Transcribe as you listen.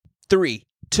3,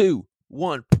 2,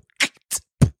 1.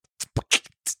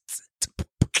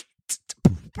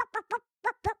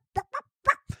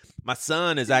 My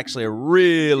son is actually a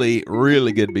really,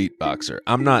 really good beatboxer.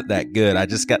 I'm not that good. I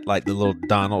just got like the little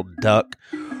Donald Duck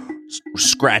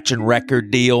scratching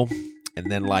record deal and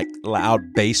then like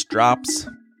loud bass drops.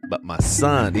 But my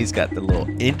son, he's got the little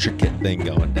intricate thing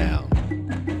going down.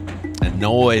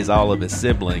 Annoys all of his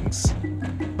siblings,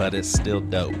 but it's still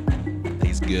dope.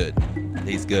 He's good.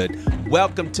 He's good.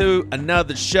 Welcome to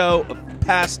another show of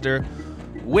Pastor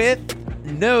with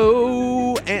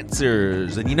No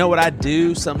Answers. And you know what I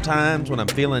do sometimes when I'm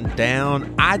feeling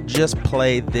down? I just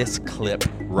play this clip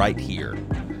right here.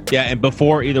 Yeah, and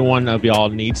before either one of y'all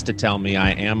needs to tell me,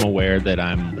 I am aware that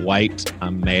I'm white,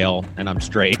 I'm male, and I'm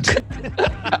straight.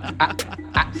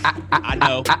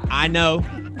 I know.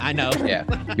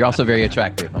 Yeah, you're also very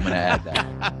attractive. I'm going to add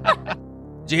that.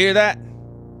 Did you hear that?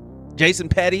 Jason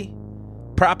Petty,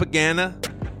 propaganda,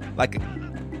 like a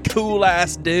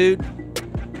cool-ass dude,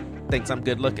 thinks I'm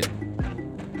good looking.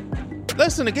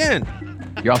 Listen again.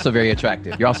 You're also very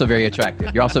attractive. You're also very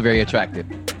attractive. You're also very attractive.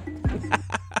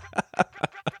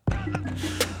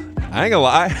 I ain't gonna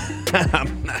lie.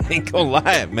 I ain't gonna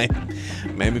lie. It made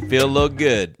me feel a little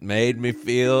good. Made me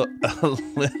feel a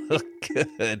little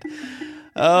good.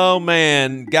 Oh,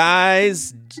 man.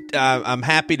 Guys, I'm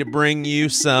happy to bring you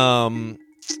some,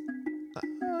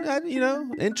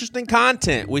 interesting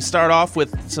content. We start off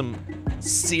with some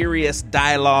serious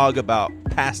dialogue about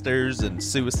pastors and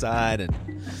suicide and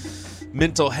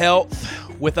mental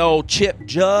health with old Chip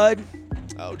Judd.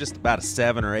 Oh, just about a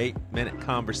 7 or 8 minute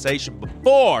conversation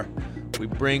before we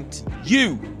bring to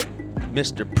you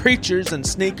Mr.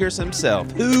 PreachersNSneakers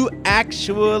himself, who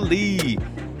actually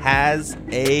has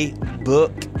a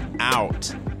book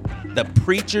out. The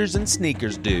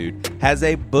PreachersNSneakers dude has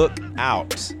a book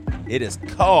out. It is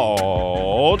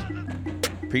called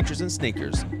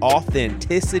PreachersNSneakers: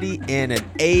 Authenticity in an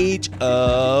Age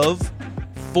of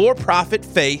For-Profit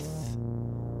Faith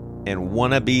and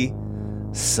Wannabe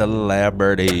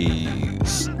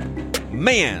Celebrities.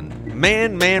 Man.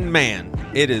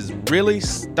 It is really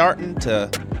starting to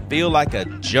feel like a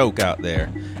joke out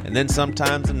there, and then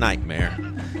sometimes a nightmare.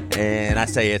 And I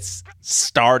say it's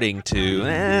starting to.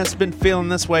 It's been feeling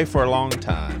this way for a long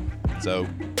time. So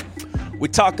we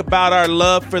talk about our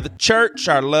love for the church,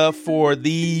 our love for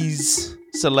these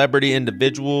celebrity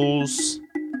individuals,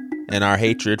 and our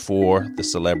hatred for the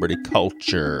celebrity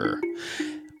culture.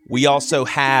 We also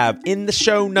have in the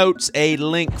show notes a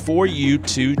link for you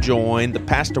to join the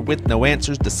Pastor with No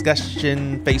Answers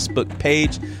discussion Facebook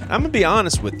page. I'm going to be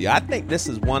honest with you. I think this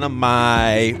is one of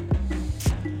my...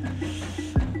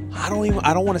 I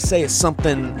don't want to say it's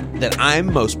something that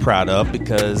I'm most proud of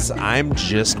because I'm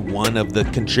just one of the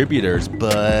contributors,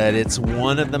 but it's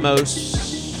one of the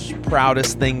most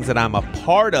proudest things that I'm a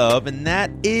part of, and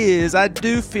that is I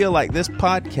do feel like this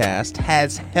podcast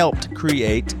has helped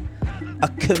create a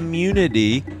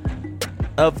community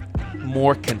of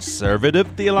more conservative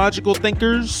theological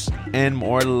thinkers and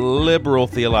more liberal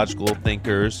theological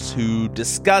thinkers who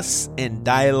discuss and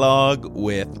dialogue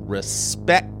with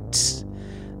respect,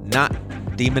 not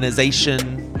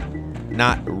demonization,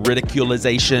 not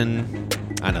ridiculization.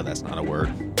 I know that's not a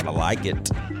word, but I like it.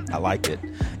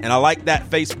 And I like that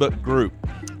Facebook group.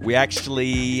 We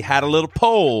actually had a little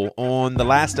poll on the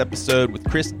last episode with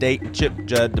Chris Date and Chip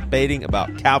Judd debating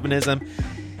about Calvinism.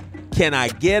 Can I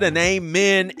get an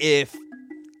amen if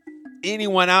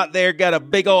anyone out there got a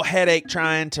big old headache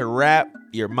trying to wrap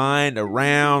your mind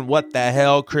around what the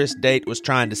hell Chris Date was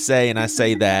trying to say? And I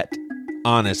say that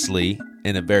honestly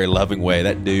in a very loving way.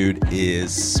 That dude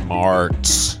is smart.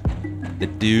 The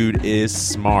dude is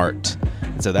smart.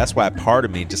 So that's why part of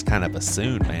me just kind of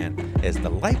assumed, man, is the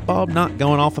light bulb not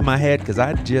going off in my head? Because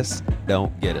I just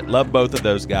don't get it. Love both of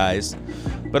those guys.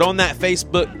 But on that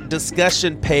Facebook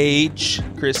discussion page,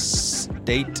 Chris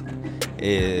Date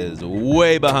is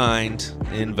way behind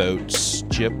in votes.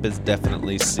 Chip is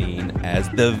definitely seen as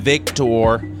the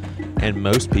victor, and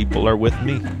most people are with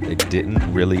me. They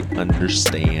didn't really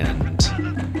understand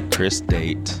Chris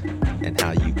Date and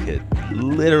how you could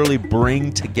literally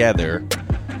bring together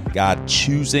God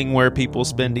choosing where people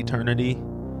spend eternity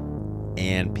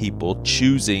and people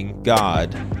choosing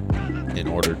God in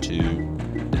order to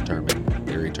determine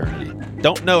their eternity.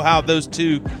 Don't know how those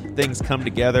two things come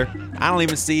together. I don't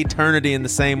even see eternity in the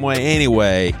same way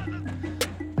anyway.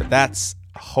 But that's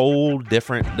a whole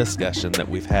different discussion that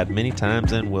we've had many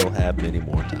times and will have many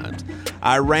more times.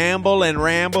 I ramble and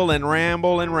ramble and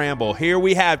ramble and ramble. Here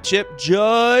we have Chip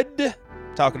Judd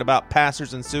talking about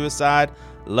pastors and suicide.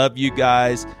 Love you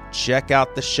guys. Check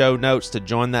out the show notes to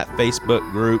join that Facebook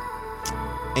group.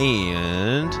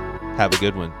 and have a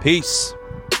good one. Peace.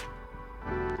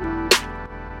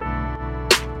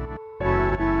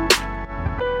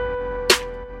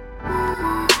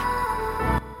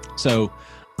 So,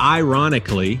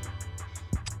 ironically,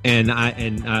 and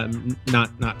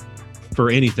not for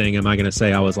anything am I going to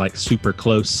say I was like super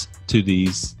close to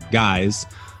these guys,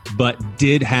 but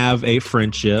did have a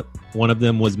friendship. One of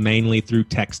them was mainly through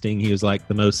texting. He was like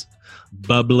the most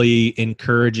bubbly,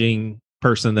 encouraging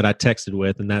person that I texted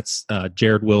with, and that's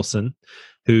Jared Wilson,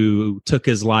 who took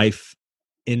his life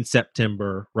in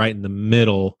September, right in the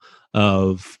middle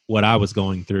of what I was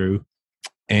going through.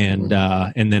 And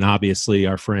then obviously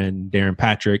our friend Darren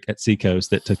Patrick at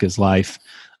Seacoast that took his life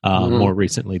more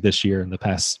recently this year in the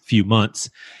past few months.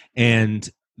 And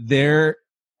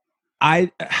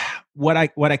what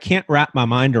I can't wrap my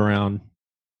mind around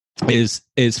is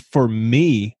for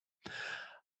me,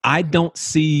 I don't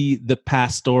see the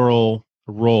pastoral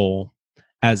role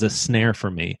as a snare for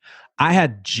me. I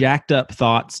had jacked up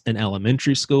thoughts in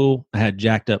elementary school. I had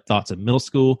jacked up thoughts in middle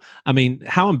school. I mean,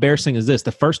 how embarrassing is this?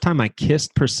 The first time I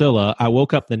kissed Priscilla, I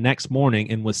woke up the next morning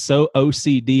and was so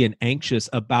OCD and anxious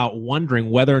about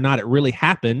wondering whether or not it really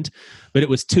happened, but it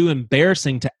was too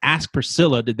embarrassing to ask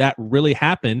Priscilla, did that really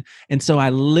happen? And so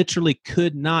I literally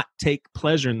could not take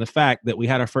pleasure in the fact that we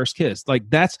had our first kiss. Like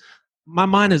my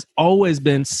mind has always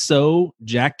been so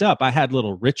jacked up. I had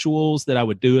little rituals that I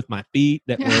would do with my feet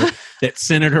that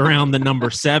centered around the number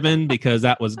 7 because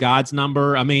that was God's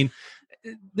number. I mean,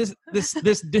 this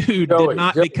dude did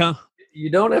not become. You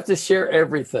don't have to share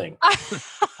everything.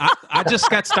 I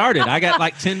just got started. I got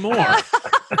like 10 more.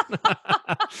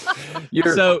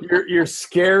 You're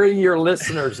scaring your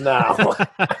listeners now.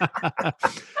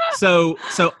 So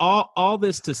all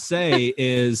this to say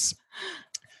is,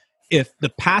 if the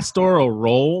pastoral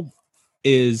role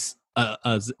is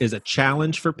a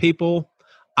challenge for people,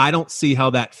 I don't see how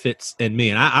that fits in me.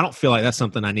 And I don't feel like that's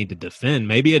something I need to defend.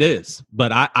 Maybe it is,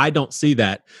 but I don't see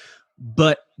that.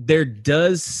 But there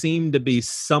does seem to be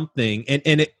something,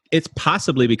 and it's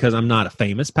possibly because I'm not a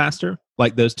famous pastor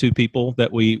like those two people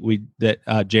that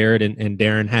that Jared and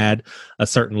Darren had a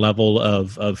certain level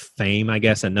of fame, I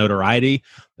guess, and notoriety.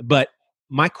 But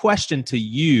my question to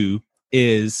you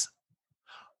is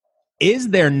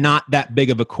there not that big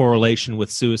of a correlation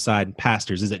with suicide and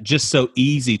pastors? Is it just so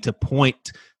easy to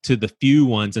point to the few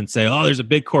ones and say, oh, there's a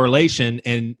big correlation,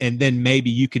 and then maybe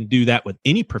you can do that with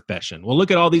any profession? Well, look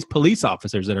at all these police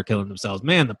officers that are killing themselves.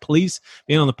 Man,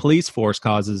 being on the police force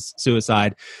causes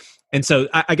suicide. And so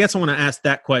I guess I want to ask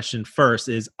that question first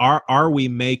is, are we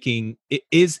making,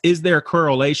 is there a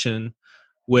correlation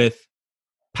with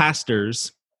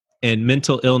pastors and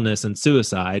mental illness and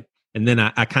suicide? And then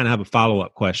I kind of have a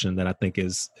follow-up question that I think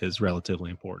is relatively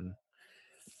important.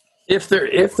 If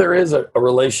there is a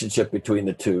relationship between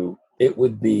the two, it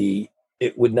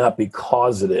would not be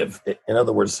causative. In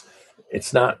other words,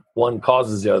 it's not one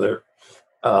causes the other.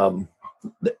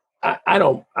 I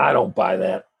don't buy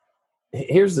that.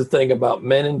 Here's the thing about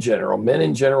men in general. Men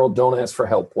in general don't ask for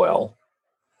help well.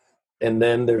 And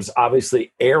then there's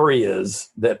obviously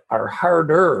areas that are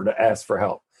harder to ask for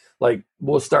help. Like,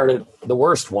 we'll start at the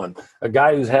worst one. A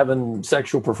guy who's having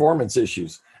sexual performance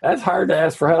issues. That's hard to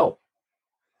ask for help.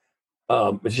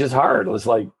 It's just hard. It's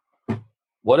like,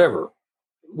 whatever.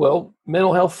 Well,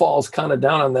 mental health falls kind of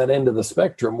down on that end of the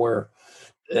spectrum where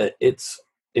it's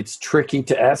tricky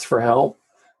to ask for help.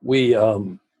 We,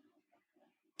 in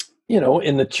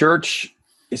the church,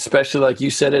 especially like you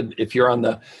said, if you're on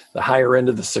the higher end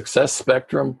of the success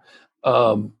spectrum,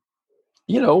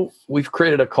 we've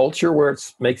created a culture where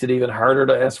it makes it even harder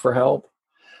to ask for help.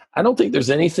 I don't think there's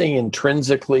anything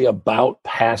intrinsically about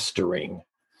pastoring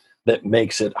that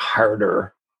makes it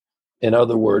harder. In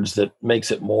other words, that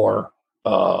makes it more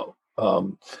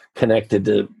connected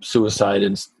to suicide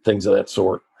and things of that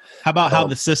sort. How about how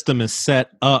the system is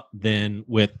set up then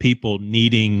with people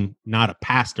needing not a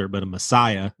pastor, but a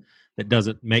Messiah that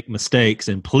doesn't make mistakes?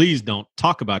 And please don't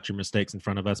talk about your mistakes in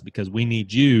front of us because we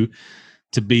need you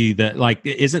to be that. Like,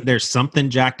 isn't there something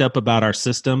jacked up about our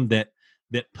system that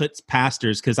puts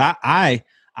pastors? Because I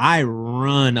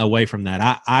run away from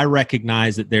that. I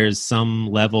recognize that there's some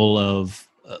level of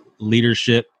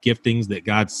leadership giftings that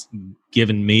God's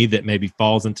given me that maybe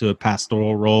falls into a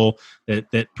pastoral role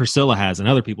that Priscilla has and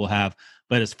other people have.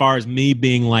 But as far as me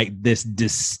being like this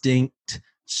distinct,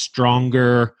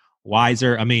 stronger,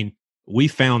 wiser, I mean, we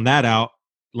found that out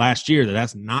last year that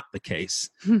that's not the case.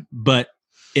 But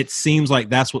it seems like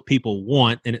that's what people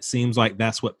want, and it seems like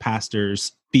that's what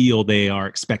pastors feel they are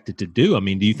expected to do. I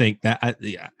mean, do you think that?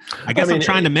 I guess I'm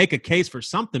trying to make a case for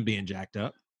something being jacked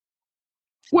up.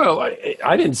 Well,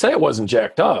 I didn't say it wasn't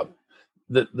jacked up.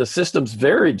 the system's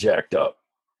very jacked up.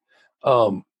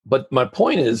 But my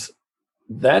point is,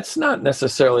 that's not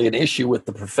necessarily an issue with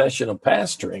the profession of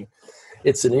pastoring.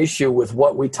 It's an issue with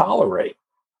what we tolerate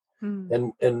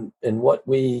and what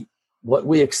we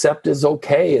accept as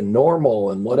okay and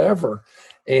normal and whatever.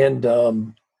 And, I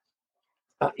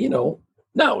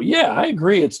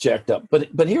agree it's jacked up.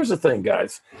 But here's the thing,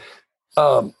 guys.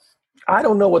 I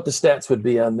don't know what the stats would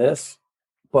be on this,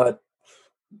 but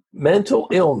mental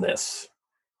illness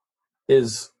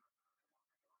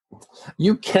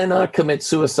you cannot commit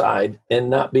suicide and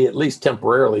not be at least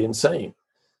temporarily insane.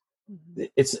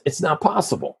 It's not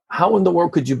possible. How in the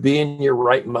world could you be in your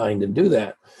right mind and do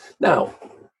that? Now,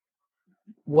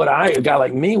 what a guy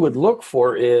like me would look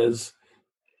for is,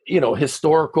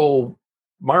 historical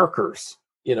markers.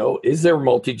 Is there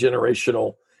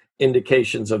multi-generational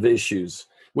indications of issues,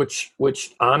 which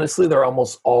honestly there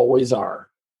almost always are.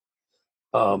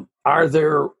 Are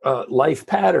there life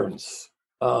patterns?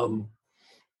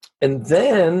 And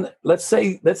then let's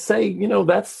say,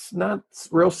 that's not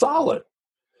real solid.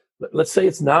 Let's say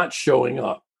it's not showing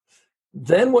up.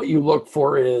 Then what you look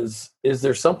for is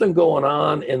there something going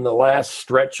on in the last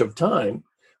stretch of time,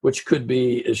 which could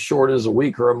be as short as a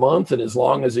week or a month and as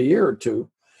long as a year or two,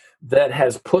 that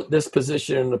has put this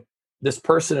person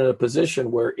in a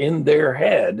position where in their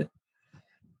head,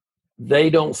 they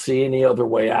don't see any other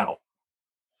way out.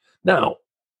 Now,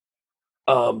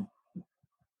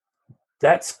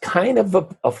 that's kind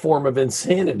of a form of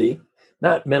insanity,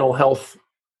 not mental health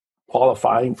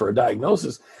qualifying for a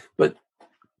diagnosis, but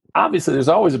obviously there's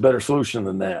always a better solution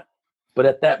than that. But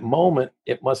at that moment,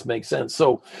 it must make sense.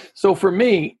 So for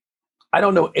me, I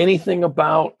don't know anything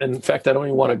about, and in fact, I don't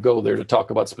even want to go there to talk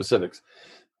about specifics.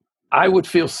 I would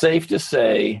feel safe to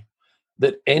say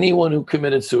that anyone who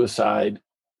committed suicide,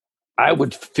 I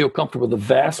would feel comfortable the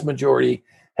vast majority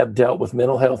have dealt with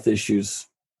mental health issues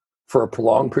for a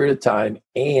prolonged period of time,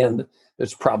 and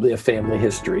there's probably a family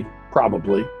history,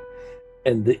 probably.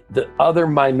 And the other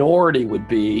minority would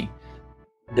be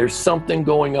there's something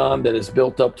going on that is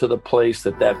built up to the place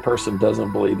that person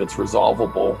doesn't believe it's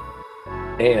resolvable,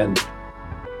 and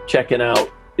checking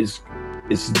out is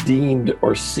deemed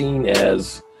or seen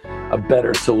as a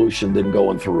better solution than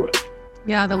going through it.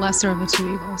 Yeah, the lesser of the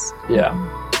two evils.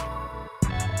 Yeah.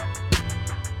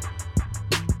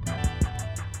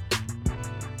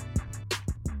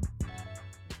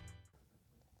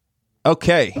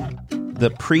 Okay, the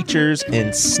Preachers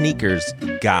and Sneakers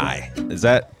guy. Is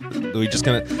that? Are we just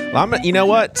gonna? Well, you know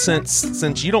what?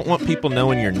 Since you don't want people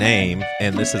knowing your name,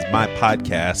 and this is my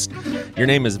podcast, your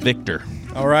name is Victor.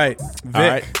 All right, Vic. All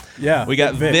right. Yeah, we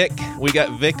got Vic. We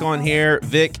got Vic on here.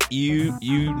 Vic, you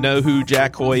know who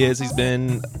Jack Hoy is. He's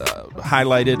been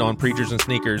highlighted on Preachers and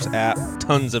Sneakers app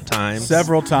tons of times.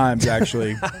 Several times,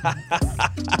 actually.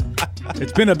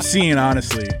 It's been obscene,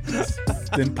 honestly. It's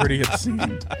been pretty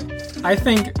obscene. I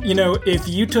think, if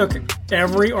you took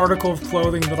every article of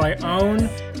clothing that I own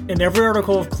and every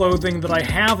article of clothing that I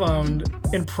have owned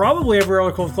and probably every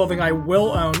article of clothing I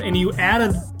will own, and you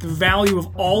added the value of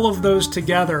all of those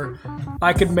together,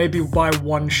 I could maybe buy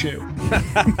one shoe.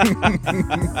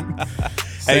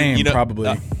 Same,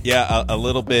 probably. A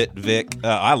little bit, Vic.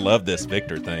 I love this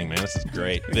Victor thing, man. This is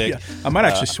great, Vic. Yeah, I might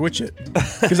actually switch it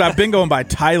because I've been going by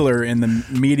Tyler in the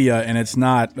media, and it's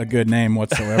not a good name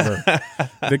whatsoever.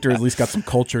 Victor at least got some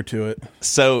culture to it.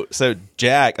 So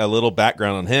Jack, a little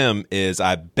background on him is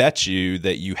I bet you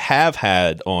that you have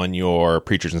had on your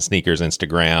Preachers and Sneakers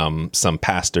Instagram some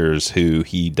pastors who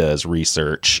he does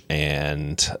research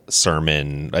and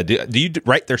sermon. Do you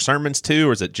write their sermons too,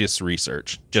 or is it just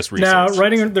research? Just research. No,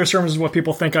 writing their sermons is what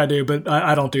people think I do, but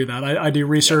I don't do that. I do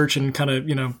research and kind of,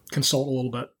 consult a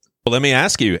little bit. Well, let me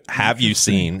ask you, have you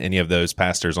seen any of those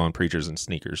pastors on Preachers and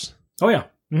Sneakers? Oh, yeah.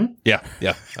 Mm-hmm. Yeah.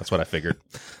 That's what I figured.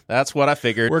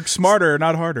 Work smarter,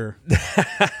 not harder.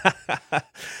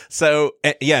 So,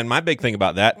 and my big thing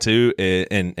about that too,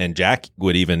 and Jack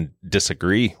would even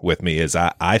disagree with me, is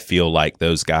I feel like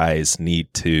those guys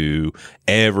need to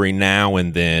every now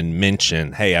and then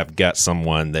mention, hey, I've got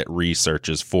someone that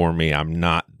researches for me. I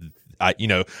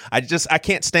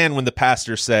can't stand when the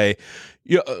pastors say,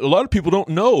 yeah, a lot of people don't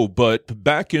know, but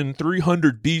back in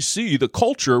 300 BC, the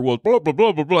culture was blah, blah,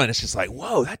 blah, blah, blah. And it's just like,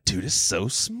 whoa, that dude is so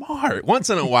smart. Once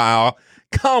in a while,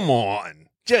 come on.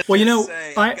 Just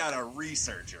say, I got a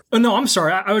researcher. Oh, no, I'm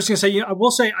sorry. I was going to say, I will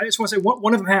say, I just want to say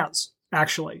one of them has,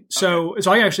 actually. So,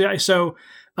 okay. I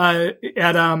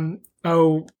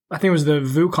think it was the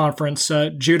VU conference,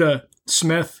 Judah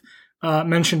Smith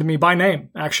mentioned me by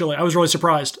name, actually. I was really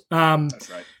surprised.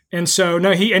 That's right. And so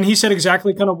he said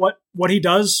exactly kind of what he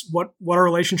does, what our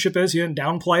relationship is. He didn't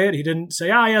downplay it. He didn't say,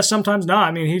 yeah, sometimes not.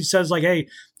 I mean, he says like, hey,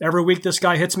 every week this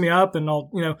guy hits me up and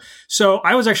I'll, so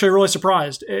I was actually really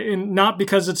surprised, and not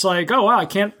because it's like, oh, wow, I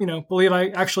can't, believe I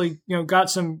actually,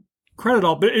 got some credit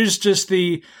all, but it's just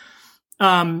the,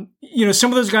 some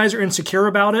of those guys are insecure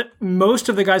about it. Most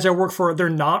of the guys I work for, they're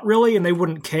not really, and they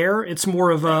wouldn't care. It's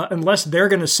more of unless they're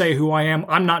going to say who I am,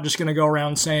 I'm not just going to go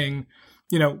around saying,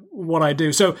 what I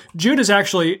do. So Jude has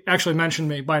actually mentioned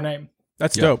me by name.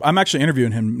 That's dope. I'm actually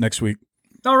interviewing him next week.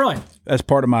 Oh, really? As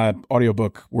part of my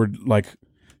audiobook. We're like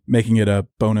making it a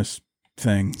bonus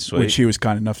thing, which he was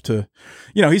kind enough to,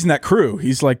 he's in that crew.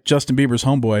 He's like Justin Bieber's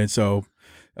homeboy. And so,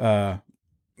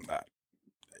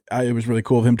 it was really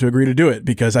cool of him to agree to do it,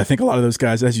 because I think a lot of those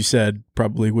guys, as you said,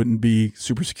 probably wouldn't be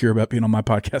super secure about being on my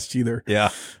podcast either. Yeah.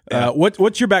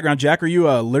 What's your background, Jack? Are you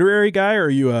a literary guy or are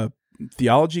you a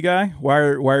theology guy? Why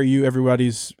are you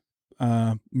everybody's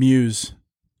muse?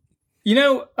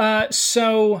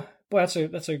 So boy,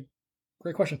 that's a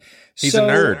great question. He's a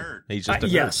nerd. He's just a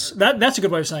nerd. Yes, that's a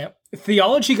good way of saying it.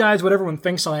 Theology guy is what everyone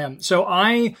thinks I am. So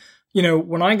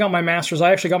when I got my master's,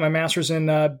 I actually got my master's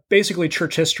in basically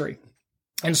church history.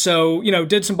 And so,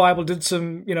 did some Bible, did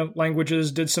some,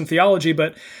 languages, did some theology,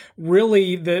 but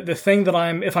really the thing that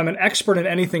if I'm an expert in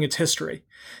anything, it's history.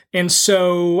 And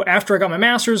so after I got my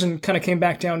master's and kind of came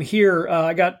back down here,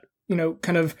 I got,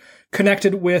 kind of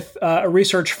connected with a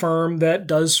research firm that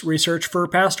does research for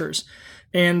pastors.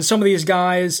 And some of these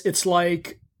guys, it's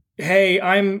like, hey,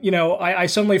 I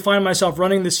suddenly find myself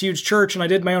running this huge church and I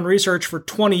did my own research for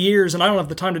 20 years and I don't have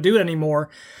the time to do it anymore.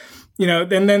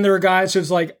 And then there are guys who's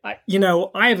like,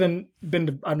 I've never been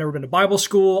to Bible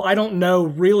school. I don't know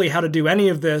really how to do any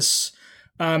of this.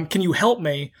 Can you help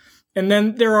me? And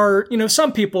then there are,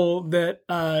 some people that,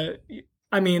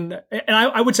 and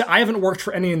I would say I haven't worked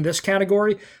for any in this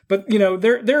category, but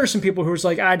there are some people who's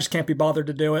like, I just can't be bothered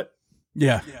to do it.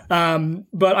 Yeah.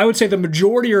 But I would say the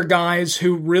majority are guys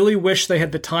who really wish they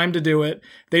had the time to do it.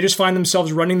 They just find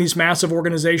themselves running these massive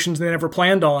organizations they never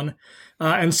planned on.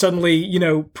 And suddenly,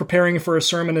 preparing for a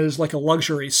sermon is like a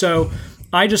luxury. So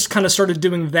I just kind of started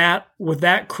doing that with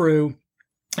that crew.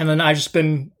 And then I've just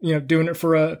been, doing it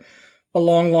for a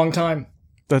long, long time.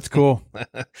 That's cool.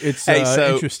 It's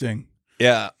interesting.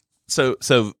 Yeah. So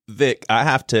Vic, I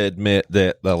have to admit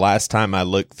that the last time I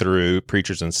looked through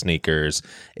Preachers and Sneakers,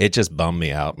 it just bummed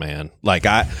me out, man. Like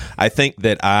I think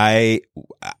that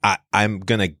I'm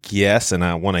gonna guess, and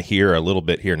I want to hear a little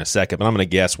bit here in a second, but I'm gonna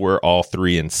guess we're all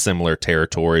three in similar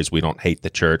territories. We don't hate the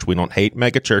church, we don't hate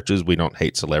mega churches, we don't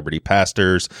hate celebrity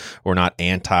pastors, we're not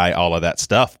anti all of that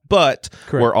stuff, but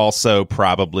Correct. We're also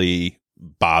probably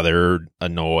bothered,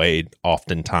 annoyed,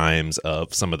 oftentimes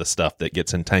of some of the stuff that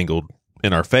gets entangled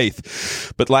in our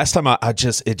faith. But last time it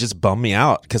just bummed me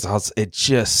out because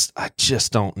I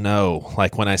just don't know.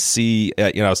 Like when I see,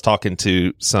 I was talking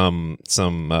to some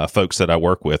folks that I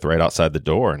work with right outside the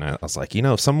door, and I was like,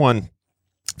 if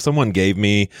someone gave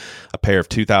me a pair of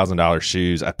 $2,000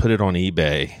 shoes, I put it on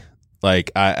eBay.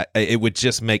 Like it would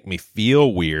just make me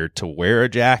feel weird to wear a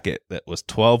jacket that was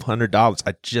 $1,200.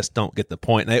 I just don't get the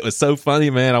point. And it was so funny,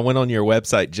 man. I went on your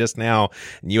website just now,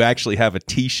 and you actually have a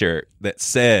T-shirt that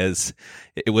says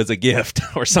it was a gift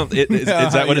or something. Is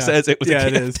that what it says? It was a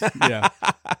gift. It is. Yeah.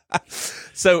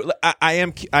 So I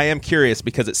am curious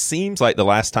because it seems like the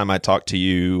last time I talked to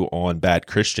you on Bad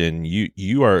Christian,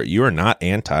 you are not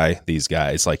anti these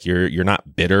guys. Like you're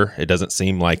not bitter. It doesn't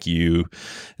seem like you.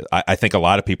 I think a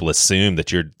lot of people assume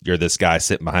that you're this guy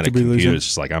sitting behind a computer. It's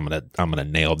just like I'm gonna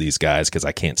nail these guys because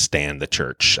I can't stand the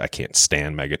church. I can't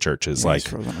stand mega churches. Like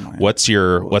what's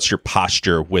your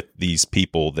posture with these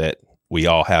people that we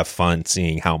all have fun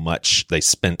seeing how much they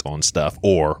spent on stuff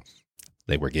or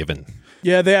they were given?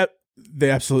 Yeah, they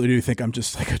absolutely do think I'm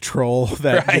just like a troll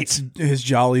that gets his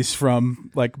jollies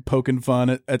from like poking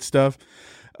fun at stuff.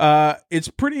 It's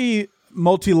pretty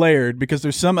multi-layered because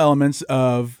there's some elements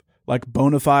of like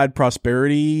bona fide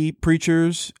prosperity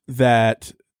preachers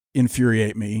that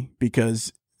infuriate me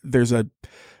because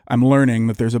I'm learning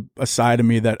that there's a side of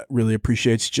me that really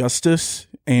appreciates justice.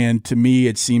 And to me,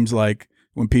 it seems like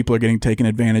when people are getting taken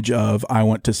advantage of, I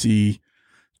want to see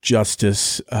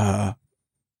justice,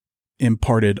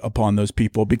 imparted upon those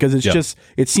people because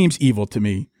it seems evil to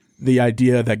me. The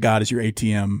idea that God is your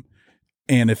ATM.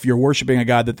 And if you're worshiping a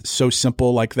God that's so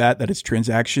simple like that it's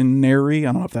transactionary,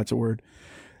 I don't know if that's a word,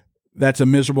 that's a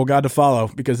miserable God to follow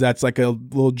because that's like a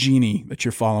little genie that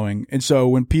you're following. And so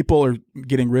when people are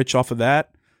getting rich off of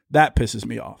that pisses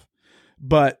me off.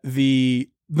 But the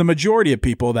majority of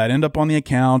people that end up on the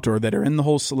account or that are in the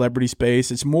whole celebrity space,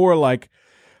 it's more like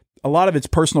a lot of it's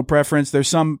personal preference. There's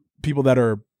some people that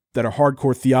are that are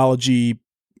hardcore theology.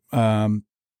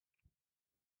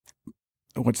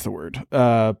 What's the word?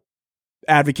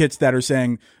 Advocates that are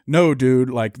saying, no, dude,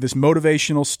 like this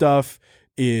motivational stuff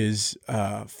is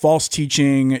false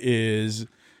teaching, is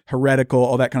heretical,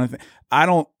 all that kind of thing. I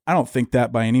don't think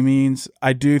that by any means.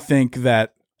 I do think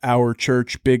that our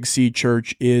church, Big C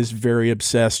Church, is very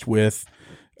obsessed with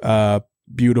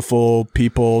beautiful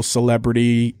people,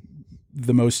 celebrity,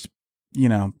 the most,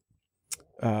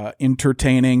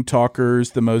 entertaining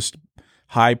talkers, the most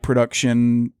high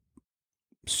production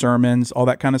sermons, all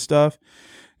that kind of stuff.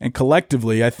 And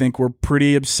collectively, I think we're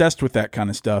pretty obsessed with that kind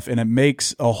of stuff. And it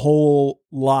makes a whole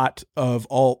lot of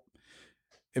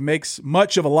it makes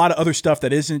much of a lot of other stuff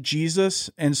that isn't Jesus.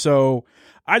 And so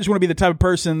I just want to be the type of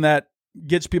person that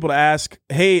gets people to ask,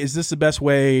 hey, is this the best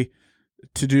way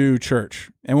to do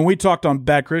church? And when we talked on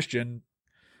Bad Christian,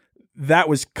 that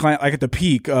was kind of like at the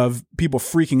peak of people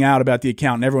freaking out about the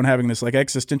account and everyone having this like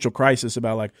existential crisis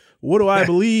about like, what do I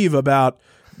believe about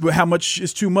how much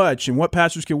is too much and what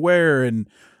pastors can wear and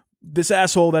this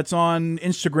asshole that's on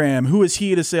Instagram, who is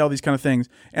he to say all these kind of things?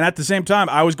 And at the same time,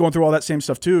 I was going through all that same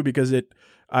stuff too, because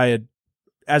I had,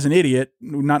 as an idiot,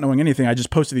 not knowing anything, I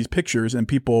just posted these pictures and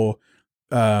people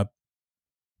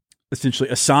essentially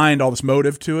assigned all this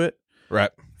motive to it.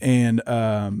 Right. And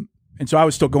so I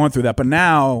was still going through that. But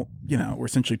now, we're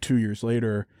essentially 2 years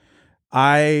later.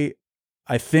 I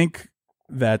think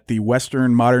that the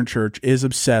Western modern church is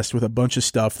obsessed with a bunch of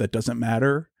stuff that doesn't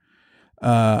matter.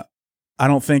 I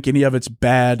don't think any of it's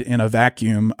bad in a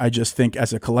vacuum. I just think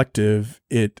as a collective,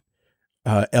 it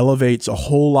elevates a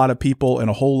whole lot of people and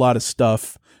a whole lot of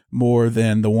stuff more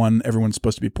than the one everyone's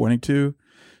supposed to be pointing to.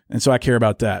 And so I care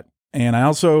about that. And I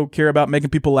also care about making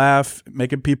people laugh,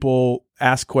 making people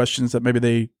ask questions that maybe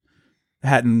they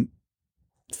hadn't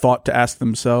thought to ask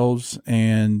themselves.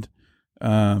 And,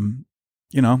 I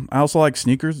also like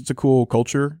sneakers. It's a cool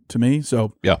culture to me.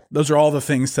 So yeah, those are all the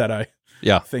things that I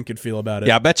think and feel about it.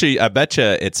 Yeah, I bet you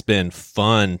it's been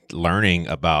fun learning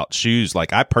about shoes.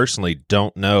 Like I personally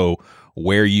don't know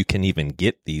where you can even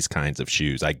get these kinds of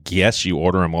shoes. I guess you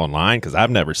order them online because I've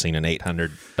never seen an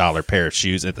 $800 pair of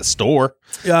shoes at the store.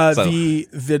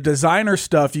 The designer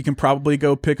stuff you can probably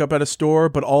go pick up at a store,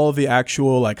 but all of the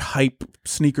actual like hype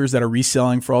sneakers that are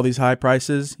reselling for all these high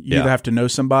prices, you either have to know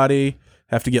somebody,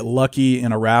 have to get lucky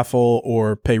in a raffle,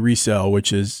 or pay resale,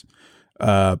 which is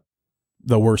the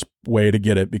worst way to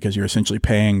get it because you're essentially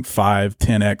paying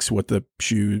 5-10x what the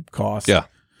shoe costs.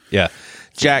 Yeah.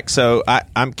 Jack, so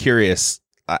I'm curious,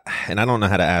 and I don't know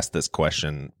how to ask this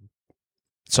question,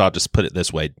 so I'll just put it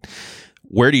this way.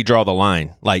 Where do you draw the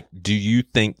line? Like, do you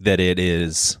think that it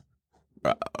is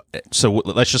so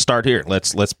let's just start here.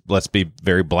 Let's be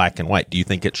very black and white. Do you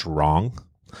think it's wrong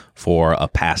for a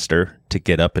pastor to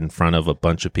get up in front of a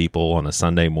bunch of people on a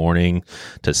Sunday morning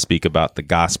to speak about the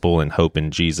gospel and hope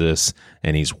in Jesus,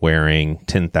 and he's wearing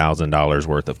 $10,000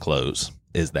 worth of clothes?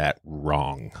 Is that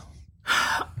wrong?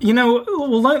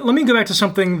 Well, let me go back to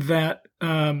something that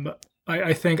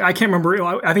I think, I can't remember.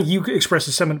 I think you expressed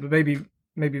a sentiment, but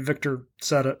maybe Victor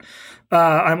said it.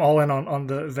 I'm all in on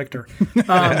the Victor.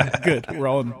 Good. We're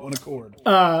all in one accord.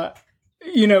 One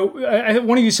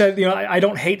of you said, I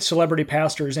don't hate celebrity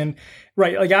pastors, and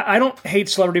right, like I don't hate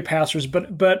celebrity pastors,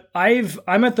 but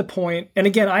I'm at the point, and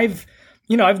again, I've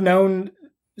known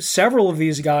several of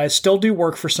these guys, still do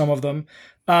work for some of them,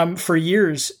 for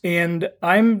years, and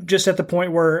I'm just at the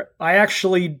point where I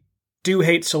actually do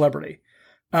hate celebrity.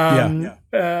 And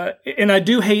I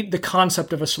do hate the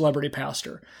concept of a celebrity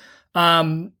pastor.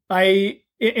 And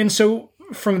so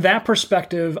from that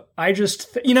perspective, I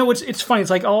just, it's funny.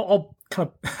 It's like, I'll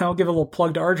give a little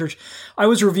plug to our church. I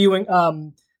was reviewing,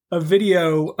 a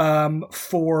video,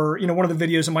 for, one of the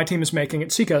videos that my team is making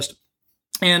at Seacoast.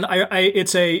 And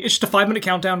it's just a 5-minute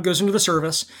countdown, goes into the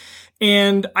service.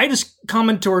 And I just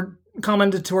commented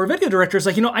to our video director, it's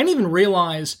like, I didn't even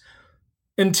realize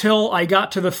until I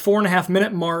got to the 4.5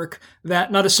 minute mark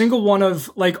that not a single one of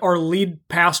like our lead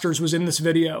pastors was in this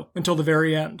video until the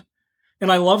very end.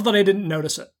 And I love that I didn't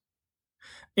notice it.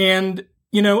 And,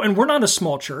 and we're not a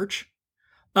small church.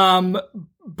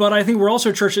 But I think we're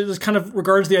also a church that kind of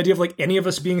regards the idea of like any of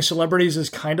us being celebrities as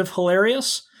kind of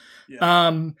hilarious. Yeah.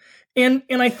 And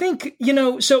I think,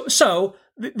 so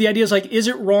the idea is like, is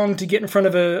it wrong to get up in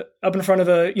front of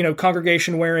a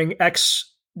congregation wearing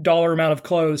X dollar amount of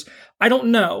clothes? I don't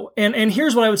know. And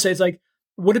here's what I would say. It's like,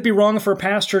 would it be wrong for a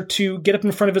pastor to get up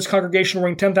in front of his congregation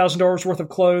wearing $10,000 worth of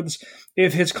clothes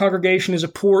if his congregation is a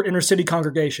poor inner city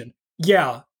congregation?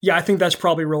 Yeah, I think that's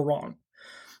probably real wrong.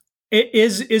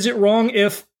 Is it wrong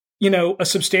if, a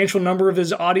substantial number of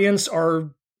his audience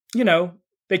are,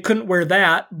 they couldn't wear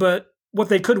that, but what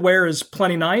they could wear is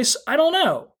plenty nice. I don't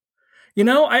know. You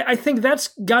know, I think that's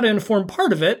got to inform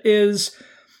part of it is,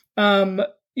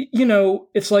 you know,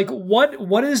 it's like,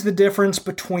 what is the difference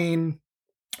between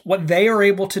what they are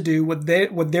able to do, what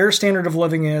their standard of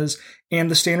living is, and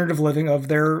the standard of living of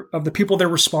the people they're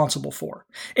responsible for.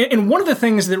 And one of the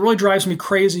things that really drives me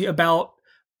crazy about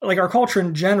like our culture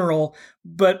in general,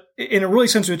 but in a really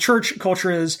sense of church culture,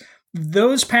 is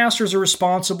those pastors are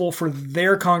responsible for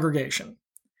their congregation.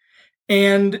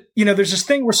 And, you know, there's this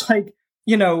thing where it's like,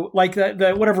 you know, like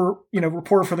the whatever, you know,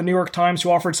 reporter for the New York Times who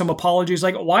offered some apologies,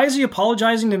 like, why is he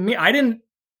apologizing to me? I didn't,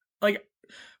 like,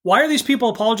 why are these people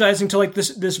apologizing to like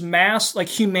this mass, like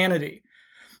humanity?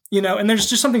 You know, and there's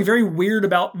just something very weird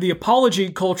about the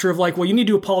apology culture of like, well, you need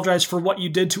to apologize for what you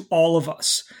did to all of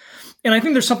us. And I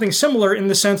think there's something similar in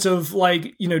the sense of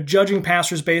like, you know, judging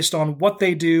pastors based on what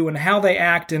they do and how they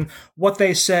act and what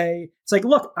they say. It's like,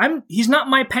 look, he's not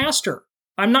my pastor.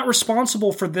 I'm not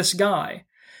responsible for this guy.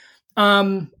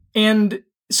 And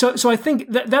so I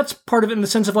think that's part of it in the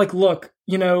sense of like, look,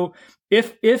 you know,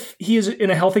 if he is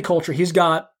in a healthy culture, he's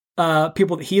got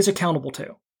people that he is accountable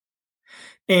to.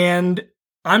 And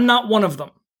I'm not one of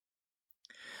them.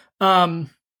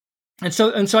 And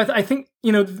so I think,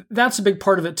 you know, that's a big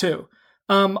part of it too.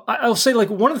 I'll say like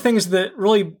one of the things that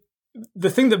really, the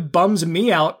thing that bums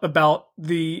me out about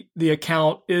the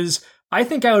account is I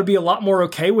think I would be a lot more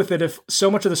okay with it if so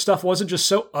much of the stuff wasn't just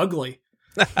so ugly.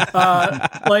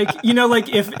 Like, you know,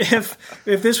 like if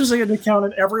this was like an account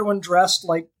and everyone dressed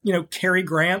like, you know, Cary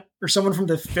Grant or someone from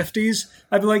the 50s,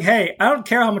 I'd be like, hey, I don't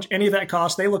care how much any of that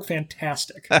costs. They look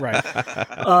fantastic. Right.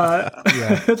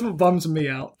 That's what bums me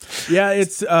out. Yeah,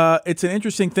 it's an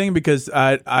interesting thing because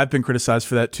I've been criticized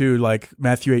for that too. Like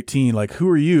Matthew 18, like, who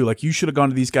are you? Like, you should have gone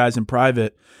to these guys in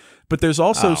private. But there's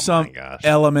also some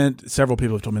element, several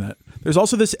people have told me that. There's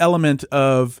also this element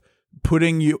of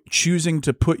choosing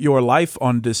to put your life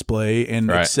on display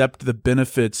and accept the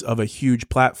benefits of a huge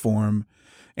platform.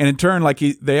 And in turn, like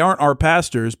they aren't our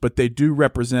pastors, but they do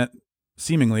represent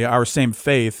seemingly our same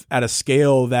faith at a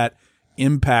scale that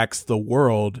impacts the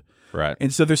world. Right.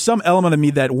 And so there's some element of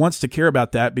me that wants to care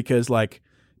about that because like,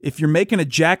 if you're making a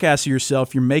jackass of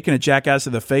yourself, you're making a jackass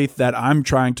of the faith that I'm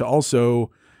trying to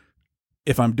also,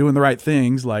 if I'm doing the right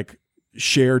things, like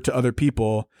share to other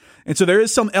people. And so there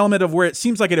is some element of where it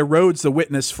seems like it erodes the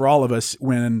witness for all of us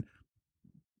when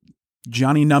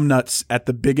Johnny Numbnuts at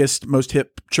the biggest, most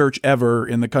hip church ever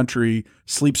in the country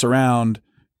sleeps around,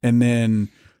 and then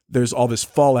there's all this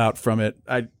fallout from it.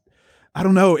 I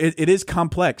don't know. It is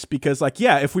complex because, like,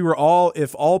 yeah, if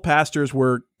all pastors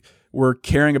were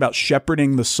caring about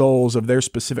shepherding the souls of their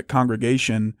specific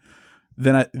congregation,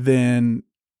 then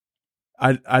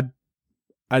I'd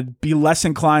be less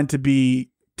inclined to be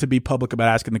public about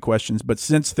asking the questions. But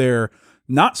since they're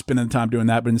not spending the time doing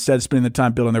that, but instead spending the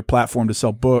time building their platform to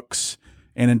sell books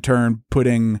and in turn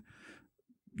putting,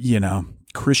 you know,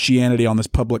 Christianity on this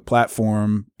public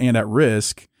platform and at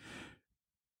risk,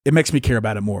 it makes me care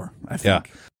about it more, I think.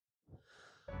 Yeah.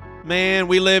 Man,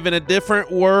 we live in a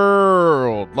different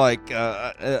world. Like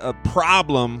a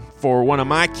problem for one of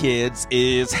my kids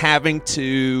is having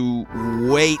to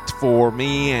wait for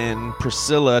me and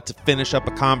Priscilla to finish up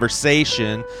a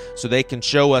conversation so they can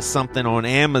show us something on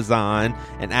Amazon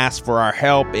and ask for our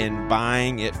help in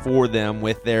buying it for them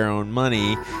with their own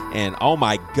money. And oh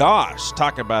my gosh,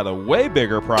 talk about a way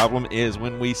bigger problem is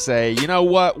when we say, you know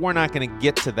what, we're not going to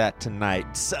get to that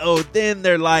tonight. So then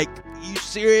they're like, you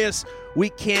serious? We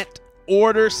can't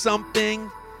order something.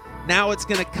 Now it's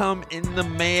going to come in the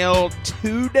mail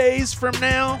 2 days from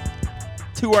now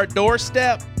to our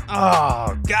doorstep.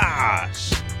 Oh,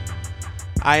 gosh.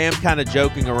 I am kind of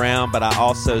joking around, but I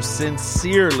also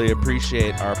sincerely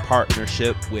appreciate our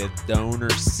partnership with Donor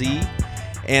C.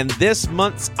 And this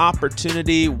month's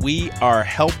opportunity, we are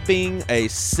helping a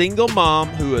single mom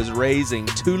who is raising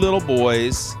 2 little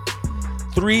boys.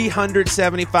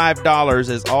 $375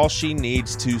 is all she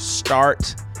needs to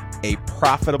start a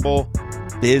profitable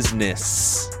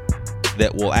business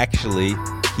that will actually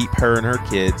keep her and her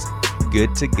kids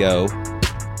good to go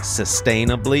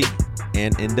sustainably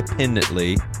and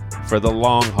independently for the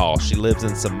long haul. She lives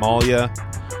in Somalia.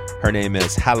 Her name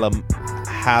is Halima.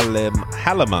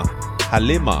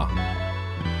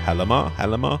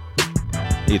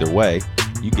 Either way,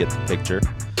 you get the picture.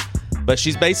 But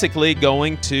she's basically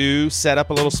going to set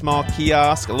up a little small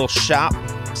kiosk, a little shop,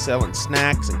 selling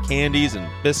snacks and candies and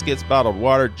biscuits, bottled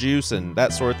water, juice, and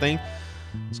that sort of thing.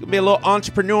 She's going to be a little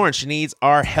entrepreneur, and she needs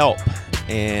our help.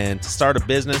 And to start a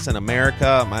business in America,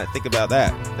 I might think about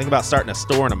that. Think about starting a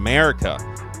store in America.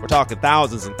 We're talking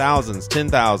thousands and thousands,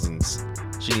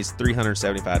 10,000s. She needs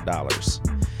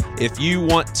 $375. If you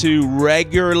want to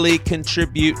regularly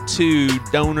contribute to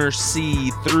Donor C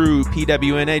through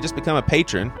PWNA, just become a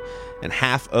patron, and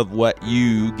half of what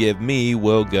you give me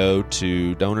will go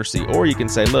to Donor C. Or you can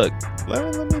say, look,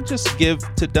 let me just give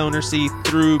to Donor C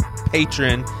through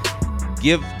Patreon.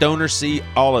 Give Donor C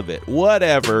all of it.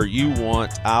 Whatever you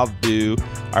want, I'll do.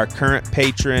 Our current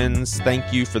patrons,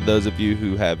 thank you for those of you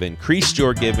who have increased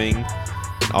your giving.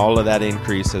 All of that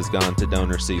increase has gone to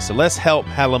Donor C. So let's help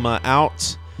Helema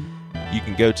out. You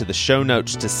can go to the show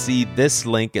notes to see this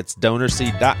link. It's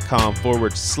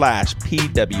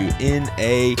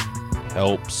donorc.com/PWNA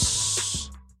helps.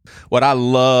 What I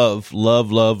love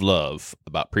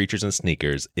about Preachers and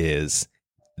Sneakers is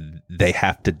they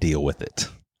have to deal with it.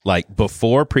 Like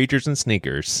before Preachers and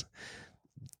Sneakers,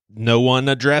 no one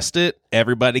addressed it.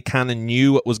 Everybody kind of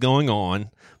knew what was going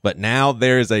on. But now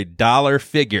there's a dollar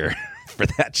figure for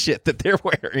that shit that they're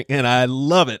wearing, and I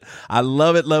love it. I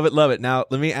love it. Now,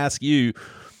 let me ask you,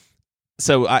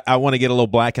 so I want to get a little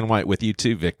black and white with you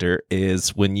too, Victor,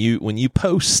 is when you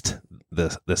post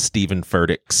the Stephen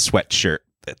Furtick sweatshirt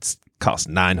that's cost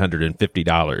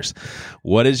 $950,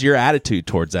 what is your attitude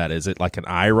towards that? Is it like an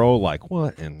eye roll, like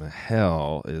what in the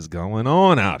hell is going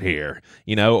on out here,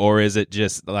 or is it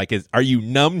just like, are you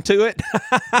numb to it?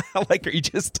 Like, are you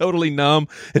just totally numb?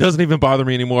 It doesn't even bother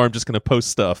me anymore, I'm just going to post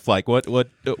stuff. Like what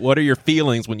are your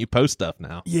feelings when you post stuff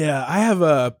now? Yeah, I have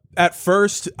at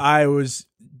first I was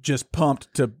just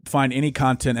pumped to find any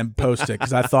content and post it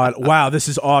because I thought, wow, this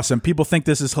is awesome. People think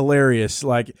this is hilarious.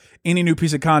 Like any new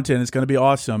piece of content is going to be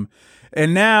awesome.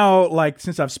 And now, like,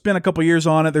 since I've spent a couple years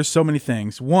on it, there's so many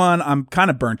things. One, I'm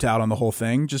kind of burnt out on the whole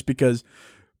thing just because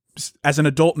as an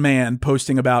adult man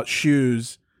posting about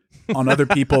shoes on other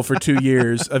people for 2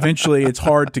 years, eventually it's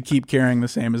hard to keep carrying the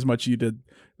same as much you did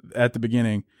at the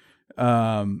beginning.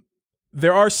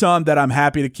 There are some that I'm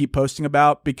happy to keep posting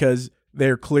about because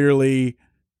they're clearly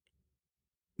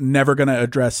never going to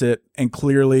address it and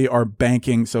clearly are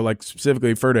banking. So like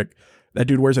specifically Furtick, that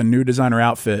dude wears a new designer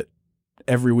outfit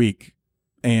every week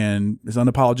and is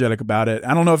unapologetic about it.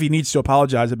 I don't know if he needs to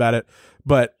apologize about it,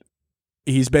 but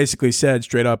he's basically said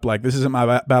straight up, like, this isn't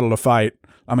my battle to fight.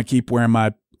 I'm going to keep wearing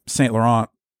my Saint Laurent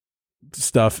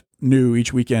stuff new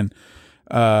each weekend.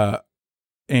 And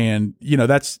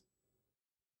that's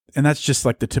just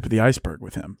like the tip of the iceberg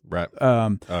with him. Right. Yeah.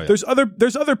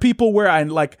 There's other people where I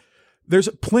like, there's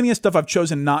plenty of stuff I've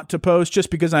chosen not to post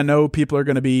just because I know people are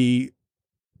going to be,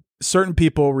 certain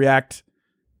people I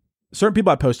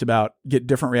post about get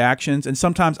different reactions. And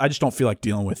sometimes I just don't feel like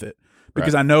dealing with it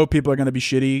because I know people are going to be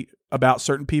shitty about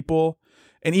certain people.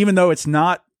 And even though it's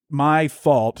not my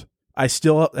fault, I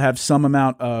still have some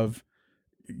amount of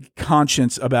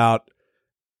conscience about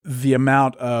the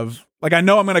amount of, like, I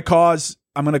know I'm going to cause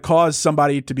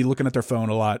somebody to be looking at their phone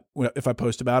a lot if I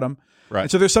post about them. Right.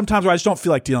 And so there's sometimes where I just don't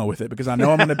feel like dealing with it because I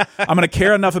know I'm gonna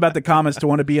care enough about the comments to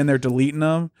want to be in there deleting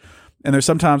them. And there's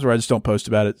sometimes where I just don't post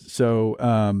about it. So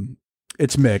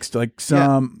it's mixed. Like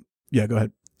some, yeah, go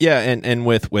ahead. Yeah, and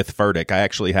with Furtick, I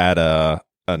actually had an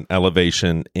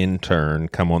Elevation intern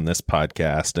come on this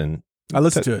podcast, and I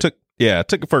listened to it. Took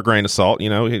it for a grain of salt. We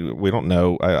don't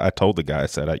know. I told the guy, I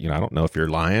said, I don't know if you're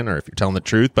lying or if you're telling the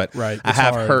truth, but I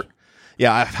have heard.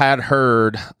 Yeah, I've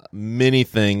heard many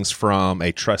things from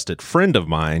a trusted friend of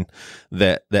mine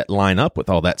that line up with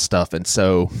all that stuff. And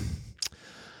so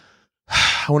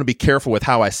I want to be careful with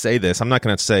how I say this. I'm not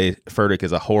going to say Furtick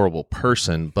is a horrible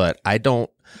person, but I don't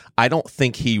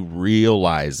think he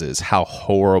realizes how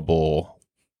horrible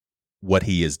what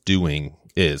he is doing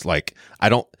is. Like,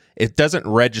 it doesn't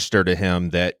register to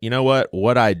him that,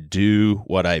 what I do,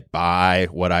 what I buy,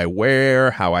 what I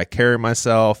wear, how I carry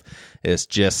myself is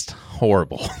just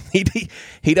horrible. He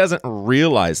doesn't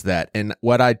realize that. And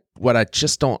what I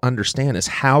just don't understand is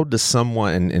how does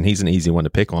someone, and he's an easy one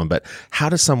to pick on, but how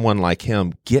does someone like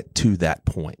him get to that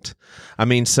point? I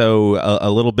mean, so a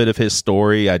little bit of his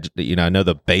story, I know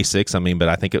the basics. I mean, but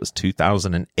I think it was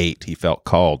 2008. He felt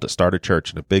called to start a church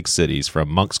in the big cities from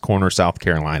Moncks Corner, South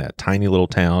Carolina, a tiny little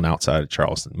town outside of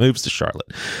Charleston, moves to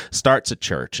Charlotte, starts a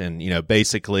church, and,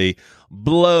 basically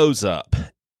blows up.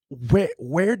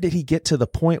 Where did he get to the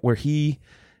point where he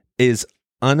is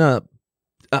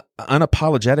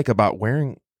unapologetic about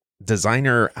wearing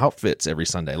designer outfits every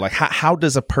Sunday? Like, how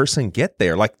does a person get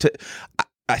there? Like,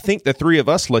 I think the three of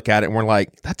us look at it and we're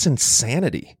like, that's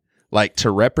insanity. Like,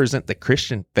 to represent the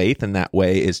Christian faith in that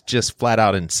way is just flat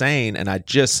out insane. And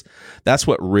that's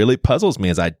what really puzzles me,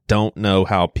 is I don't know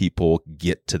how people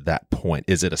get to that point.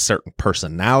 Is it a certain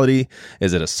personality?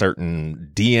 Is it a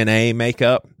certain DNA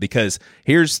makeup? Because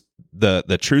here's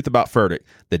the truth about Furtick.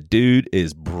 The dude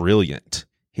is brilliant.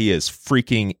 He is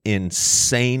freaking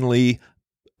insanely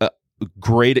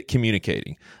great at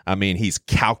communicating. I mean, he's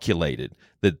calculated.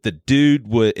 The dude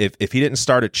would, if he didn't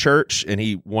start a church and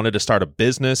he wanted to start a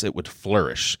business, it would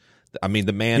flourish. I mean,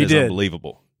 the man is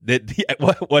unbelievable.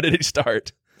 What did he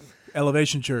start?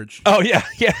 Elevation Church. Oh yeah.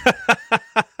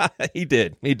 He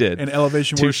did. And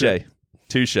Elevation Worship.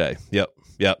 Touche.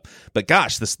 Yep. But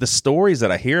gosh, the stories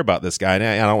that I hear about this guy, and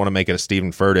I don't want to make it a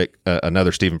Stephen Furtick,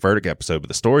 another Stephen Furtick episode, but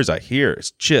the stories I hear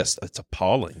is it's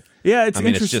appalling. Yeah,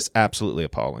 it's just absolutely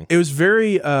appalling. It was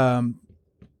very.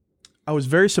 I was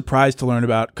very surprised to learn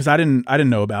about, because I didn't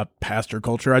know about pastor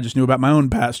culture. I just knew about my own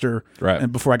pastor, right?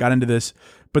 And before I got into this,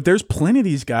 but there's plenty of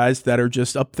these guys that are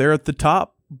just up there at the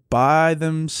top by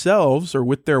themselves or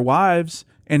with their wives,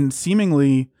 and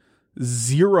seemingly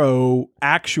zero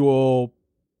actual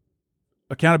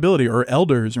accountability or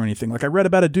elders or anything. Like I read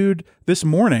about a dude this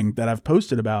morning that I've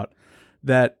posted about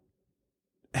that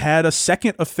had a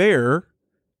second affair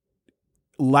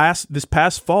this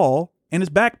past fall and is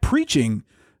back preaching.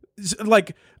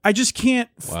 Like I just can't.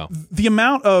 Wow. The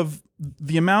amount of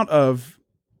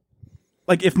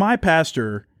like if my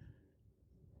pastor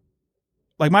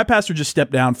just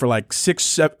stepped down for like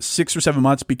 6 or 7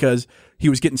 months because he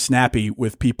was getting snappy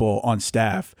with people on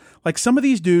staff. Like some of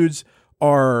these dudes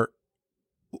are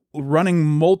running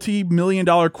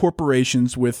multi-million-dollar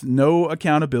corporations with no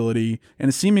accountability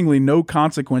and seemingly no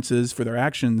consequences for their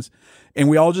actions. And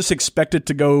we all just expect it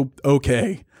to go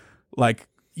okay. Like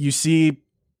you see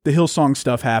the Hillsong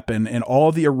stuff happen and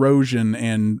all the erosion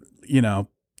and,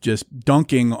 just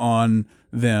dunking on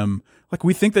them. Like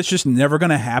we think that's just never going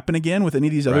to happen again with any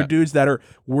of these other dudes that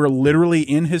were literally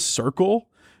in his circle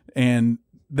and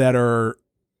that are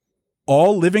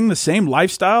all living the same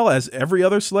lifestyle as every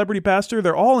other celebrity pastor.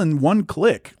 They're all in one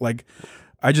clique. Like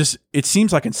it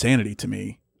seems like insanity to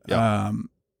me. Yeah.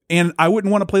 And I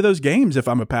wouldn't want to play those games if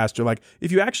I'm a pastor. Like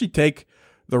if you actually take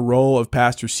the role of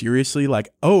pastor seriously,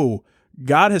 like, oh,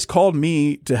 God has called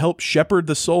me to help shepherd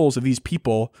the souls of these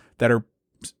people that are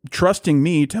trusting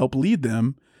me to help lead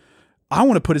them. I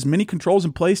want to put as many controls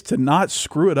in place to not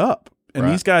screw it up. And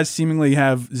these guys seemingly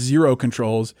have zero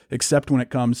controls except when it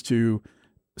comes to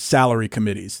salary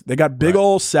committees. They got big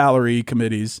old salary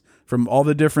committees from all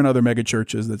the different other mega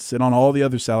churches that sit on all the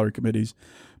other salary committees.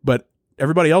 But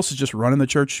everybody else is just running the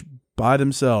church by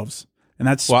themselves. And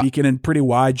that's speaking in pretty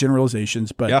wide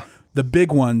generalizations. But the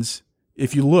big ones,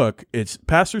 if you look, it's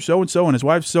Pastor so-and-so and his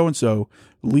wife so-and-so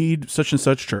lead such and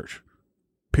such church.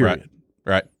 Period.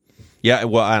 Right. Yeah,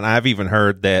 well, and I've even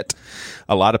heard that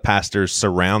a lot of pastors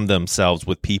surround themselves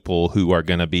with people who are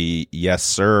going to be yes,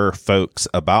 sir, folks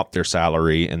about their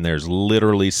salary, and there's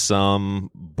literally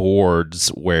some boards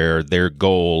where their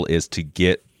goal is to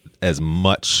get as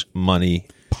much money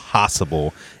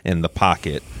possible in the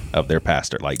pocket of their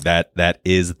pastor. Like that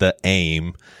is the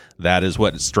aim. That is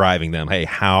what's driving them. Hey,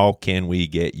 how can we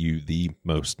get you the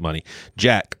most money?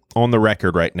 Jack, on the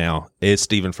record right now, is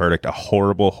Stephen Furtick a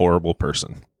horrible, horrible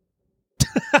person?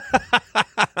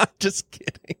 Just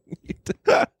kidding.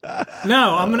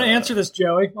 No, I'm going to answer this,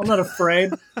 Joey. I'm not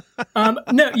afraid.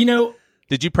 No,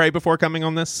 Did you pray before coming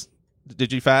on this?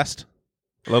 Did you fast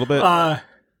a little bit?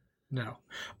 No.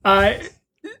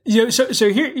 So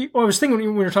here, I was thinking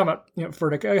when we were talking about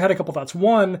Furtick, I had a couple thoughts.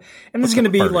 One, and this is going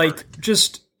to be like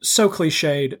just so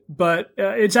cliched, but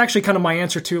it's actually kind of my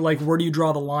answer to like, where do you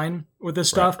draw the line with this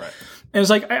stuff? Right. And it's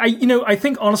like, I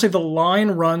think honestly the line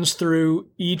runs through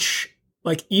each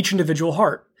individual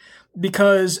heart.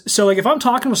 Because so like if I'm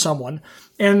talking with someone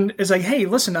and it's like, hey,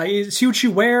 listen, I see what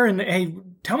you wear and hey,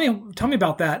 tell me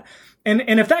about that. And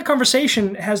if that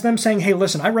conversation has them saying, hey,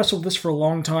 listen, I wrestled with this for a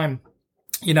long time.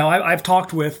 I've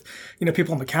talked with,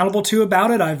 people I'm accountable to about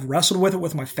it. I've wrestled with it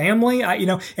with my family,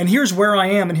 and here's where I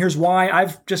am and here's why.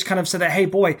 I've just kind of said that, hey,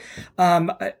 boy,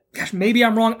 gosh, maybe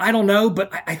I'm wrong. I don't know,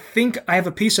 but I think I have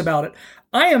a piece about it.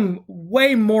 I am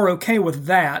way more okay with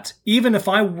that, even if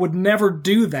I would never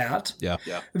do that,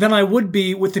 than I would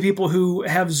be with the people who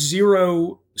have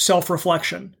zero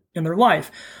self-reflection in their life.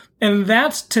 And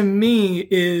that to me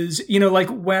is, like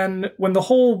when the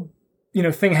whole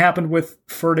thing happened with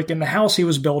Furtick in the house he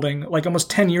was building like almost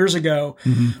 10 years ago.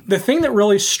 Mm-hmm. The thing that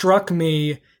really struck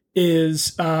me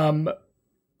is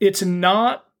it's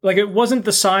not like it wasn't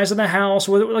the size of the house,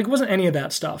 like it wasn't any of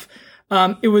that stuff.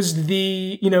 It was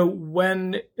the,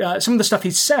 when some of the stuff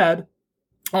he said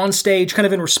on stage kind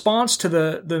of in response to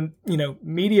the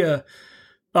media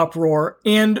uproar.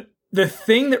 And the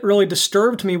thing that really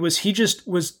disturbed me was he just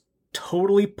was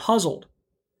totally puzzled.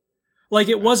 Like,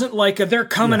 it wasn't like they're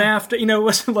coming after, it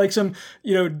wasn't like some,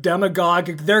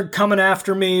 demagogue, they're coming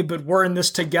after me, but we're in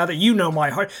this together. My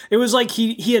heart. It was like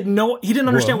he didn't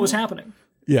understand what was happening.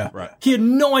 Yeah. Right. He had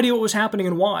no idea what was happening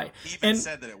and why. He even And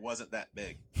said that it wasn't that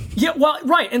big. yeah, well,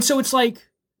 right. And so it's like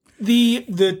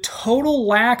the total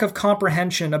lack of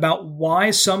comprehension about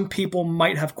why some people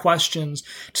might have questions.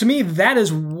 To me, that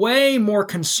is way more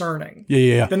concerning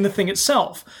than the thing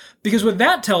itself. Because what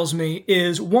that tells me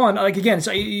is, one, like again, it's,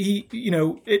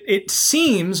 it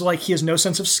seems like he has no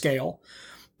sense of scale,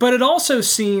 but it also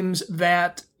seems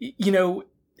that, it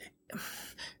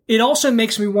also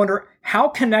makes me wonder, how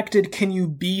connected can you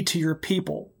be to your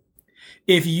people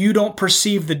if you don't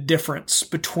perceive the difference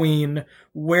between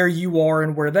where you are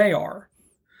and where they are?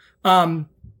 One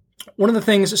of the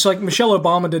things, so like Michelle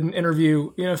Obama did an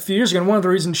interview, a few years ago, and one of the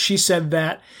reasons she said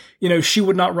that, she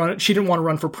would not run, she didn't want to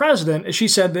run for president, is she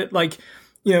said that, like,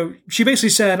 she basically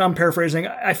said, I'm paraphrasing,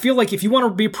 I feel like if you want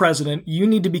to be president, you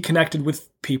need to be connected with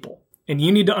people, and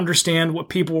you need to understand what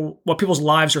people's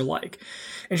lives are like.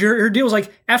 And her deal was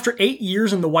like, after 8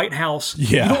 years in the White House,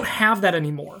 you don't have that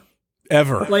anymore.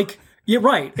 Ever. Like, yeah,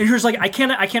 right. And she was like, I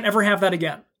can't ever have that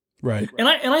again. Right. And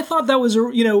I thought that was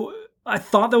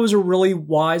a really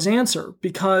wise answer,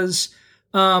 because,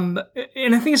 and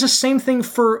I think it's the same thing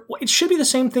it should be the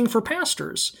same thing for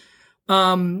pastors,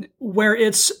 where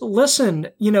it's, listen,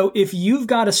 if you've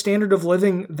got a standard of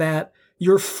living that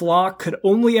your flock could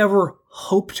only ever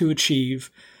hope to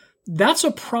achieve, that's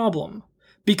a problem,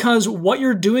 because what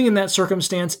you're doing in that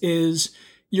circumstance is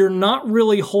you're not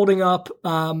really holding up,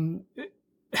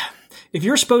 if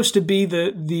you're supposed to be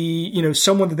the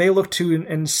someone that they look to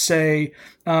and say,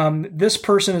 this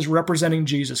person is representing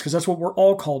Jesus, because that's what we're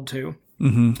all called to.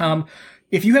 Mm-hmm.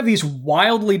 If you have these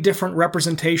wildly different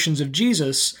representations of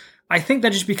Jesus, I think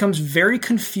that just becomes very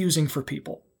confusing for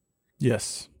people.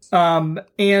 Yes. And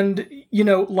I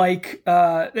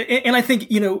think,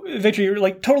 Victor, you're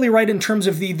like totally right in terms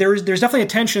of there's definitely a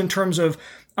tension in terms of,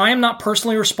 I am not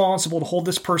personally responsible to hold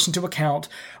this person to account,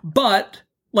 but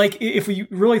like, if we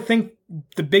really think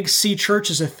the big C church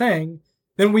is a thing,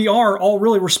 then we are all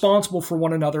really responsible for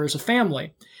one another as a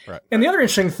family. Right. And the other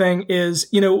interesting thing is,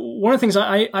 one of the things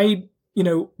I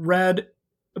read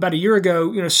about a year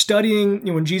ago,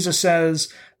 studying, when Jesus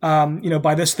says,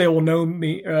 by this they will know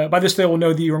me, by this they will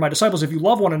know that you are my disciples if you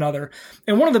love one another.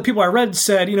 And one of the people I read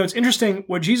said, it's interesting,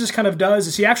 what Jesus kind of does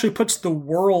is he actually puts the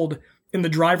world in the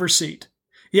driver's seat.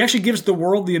 He actually gives the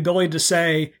world the ability to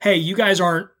say, hey, you guys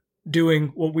aren't doing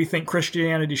what we think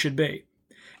Christianity should be.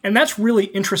 And that's really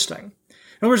interesting.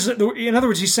 In other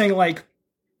words, he's saying, like,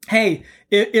 hey,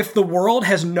 if the world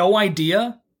has no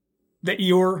idea that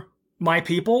you're my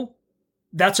people,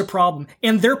 that's a problem.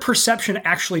 And their perception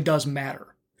actually does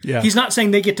matter. Yeah. He's not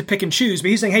saying they get to pick and choose, but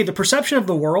he's saying, hey, the perception of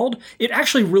the world, it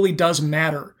actually really does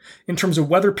matter in terms of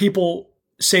whether people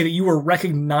say that you are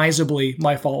recognizably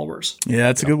my followers. Yeah,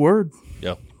 that's a good word.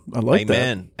 Yep. I like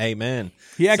Amen. Amen.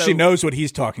 He actually knows what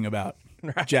he's talking about.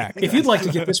 Jack. If you'd like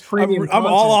to get this premium I'm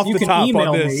all off you the can top email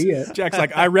on this. me. Jack's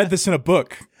like, I read this in a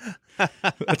book.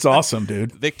 That's awesome,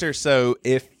 dude. Victor, so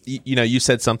if you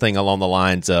said something along the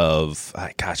lines of,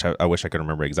 I wish I could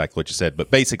remember exactly what you said,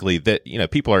 but basically that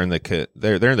people are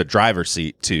they're in the driver's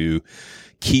seat to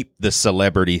keep the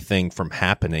celebrity thing from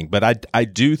happening. But I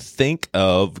do think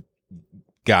of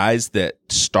guys that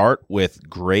start with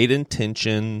great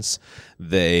intentions.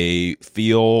 They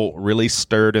feel really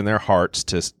stirred in their hearts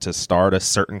to start a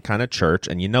certain kind of church.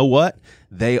 And you know what?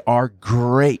 They are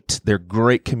great. They're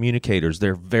great communicators.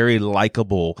 They're very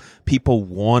likable. People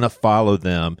want to follow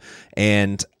them.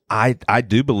 And I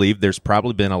do believe there's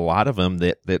probably been a lot of them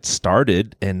that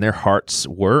started and their hearts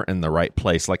were in the right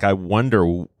place. Like, I wonder,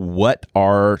 what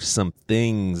are some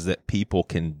things that people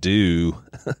can do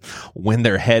when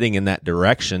they're heading in that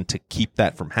direction to keep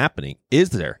that from happening?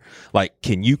 Is there, like,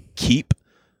 can you keep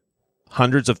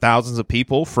hundreds of thousands of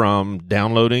people from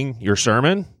downloading your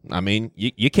sermon? I mean,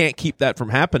 you can't keep that from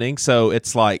happening. So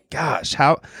it's like, gosh,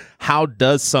 how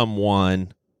does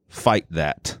someone fight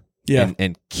that? Yeah.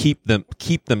 And keep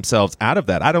themselves out of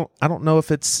that. I don't know if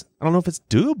it's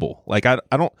doable. Like,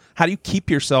 how do you keep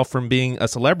yourself from being a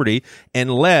celebrity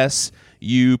unless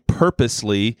you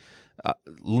purposely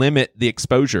limit the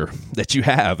exposure that you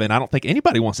have? And I don't think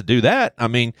anybody wants to do that. I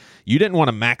mean, you didn't want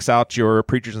to max out your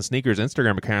Preachers and Sneakers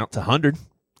Instagram account to 100.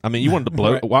 I mean, you wanted to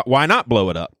blow. Right. Why not blow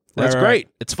it up? That's right. great.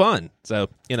 It's fun. So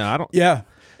I don't. Yeah,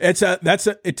 it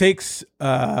takes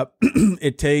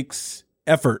it takes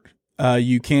effort.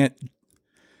 You can't.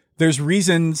 There's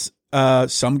reasons.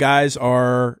 Some guys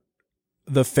are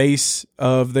the face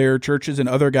of their churches, and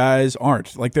other guys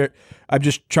aren't. Like, I'm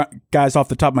just guys off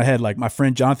the top of my head. Like, my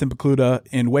friend Jonathan Pokluda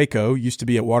in Waco used to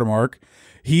be at Watermark.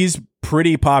 He's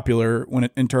pretty popular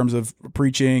in terms of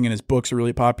preaching, and his books are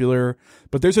really popular.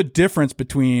 But there's a difference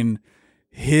between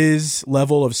his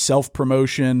level of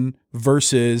self-promotion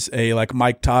versus a like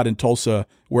Mike Todd in Tulsa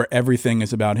where everything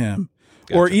is about him.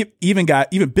 Gotcha. Or even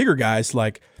bigger guys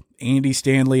like Andy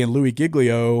Stanley and Louis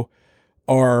Giglio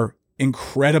are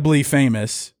incredibly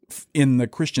famous in the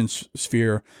Christian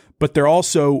sphere, but they're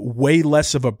also way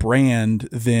less of a brand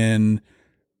than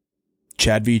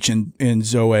Chad Veach in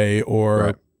Zoe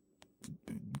or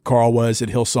Carl was at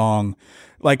Hillsong.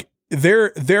 Like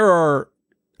there are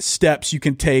steps you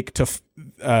can take to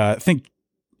I think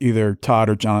either Todd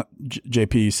or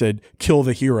JP said kill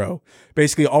the hero,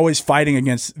 basically always fighting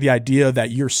against the idea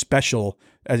that you're special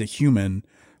as a human.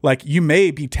 Like you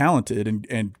may be talented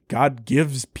and God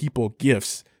gives people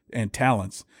gifts and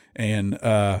talents, and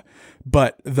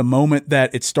but the moment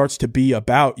that it starts to be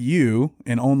about you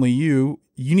and only you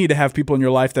need to have people in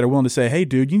your life that are willing to say, hey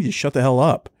dude, you need to shut the hell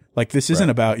up, like this isn't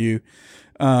about you.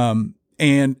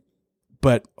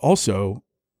 But also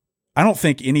I don't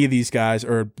think any of these guys,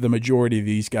 or the majority of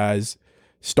these guys,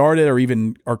 started or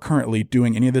even are currently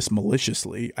doing any of this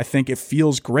maliciously. I think it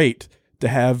feels great to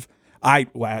have,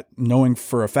 knowing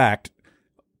for a fact,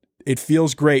 it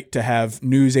feels great to have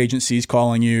news agencies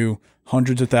calling you,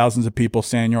 hundreds of thousands of people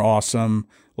saying you're awesome,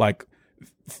 like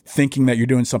thinking that you're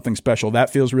doing something special. That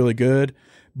feels really good,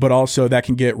 but also that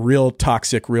can get real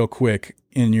toxic real quick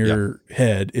in your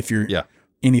head if you're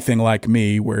anything like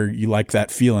me, where you like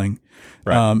that feeling.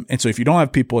 Right. And so if you don't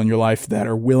have people in your life that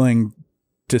are willing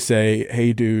to say,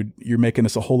 hey dude, you're making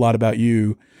this a whole lot about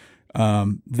you,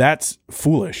 that's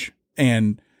foolish.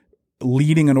 And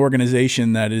leading an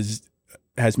organization that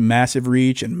has massive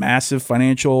reach and massive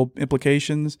financial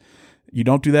implications, you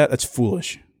don't do that, that's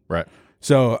foolish. Right.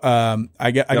 So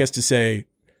I guess to say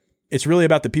it's really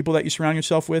about the people that you surround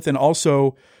yourself with, and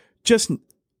also just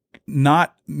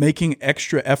not making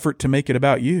extra effort to make it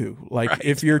about you. Like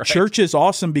if your church is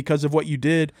awesome because of what you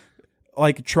did,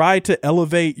 like try to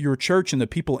elevate your church and the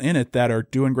people in it that are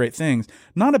doing great things,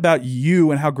 not about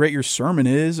you and how great your sermon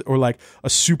is or like a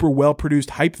super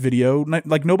well-produced hype video.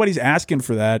 Like nobody's asking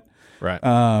for that. Right.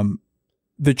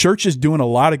 The church is doing a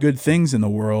lot of good things in the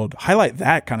world. Highlight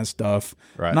that kind of stuff,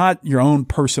 not your own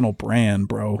personal brand,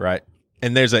 bro. Right.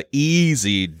 And there's an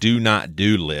easy do not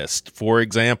do list. For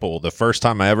example, the first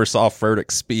time I ever saw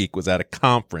Furtick speak was at a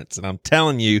conference. And I'm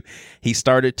telling you, he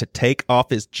started to take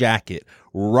off his jacket.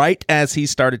 Right as he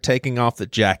started taking off the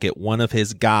jacket, one of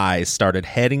his guys started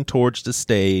heading towards the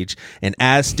stage. And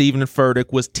as Stephen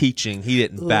Furtick was teaching, he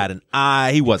didn't bat an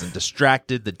eye. He wasn't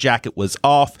distracted. The jacket was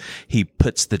off. He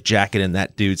puts the jacket in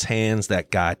that dude's hands. That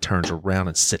guy turns around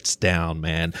and sits down,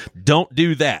 man. Don't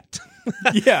do that.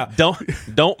 Yeah.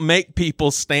 Don't make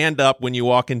people stand up when you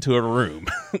walk into a room.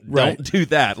 Don't do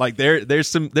that. Like there's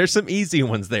some easy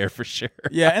ones there for sure.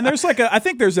 Yeah, and there's like I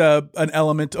think there's an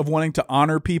element of wanting to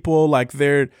honor people. Like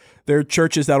there are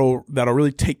churches that'll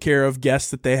really take care of guests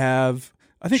that they have.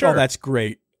 I think all that's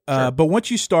great. But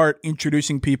once you start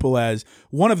introducing people as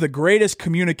one of the greatest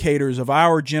communicators of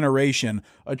our generation,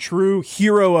 a true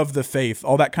hero of the faith,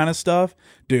 all that kind of stuff,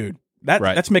 dude,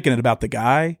 that's making it about the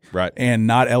guy, and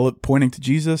not pointing to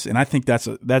Jesus. And I think that's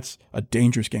a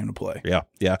dangerous game to play. Yeah,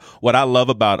 yeah. What I love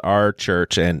about our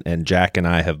church, and Jack and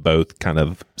I have both kind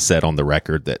of said on the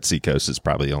record that Seacoast is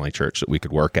probably the only church that we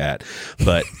could work at.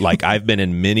 But like I've been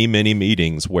in many, many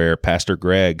meetings where Pastor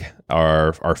Greg,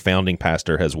 our founding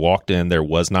pastor, has walked in. There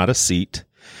was not a seat.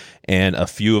 And a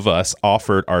few of us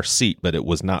offered our seat, but it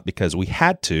was not because we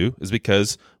had to. It's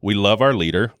because we love our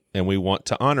leader and we want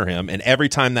to honor him. And every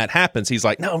time that happens, he's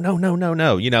like, no.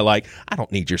 You know, like, I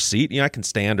don't need your seat. You know, I can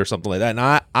stand or something like that.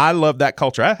 And I love that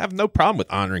culture. I have no problem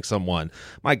with honoring someone.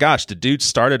 My gosh, the dude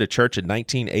started a church in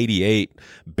 1988,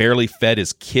 barely fed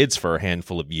his kids for a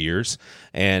handful of years.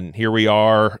 And here we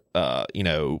are,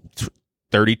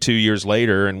 32 years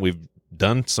later, and we've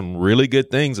done some really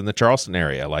good things in the Charleston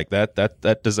area. Like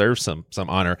that deserves some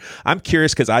honor. I'm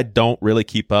curious because I don't really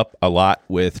keep up a lot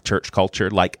with church culture.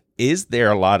 Like, is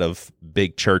there a lot of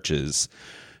big churches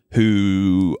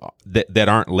who that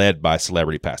aren't led by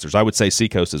celebrity pastors? I would say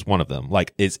Seacoast is one of them.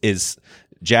 Like, is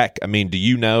Jack? I mean, do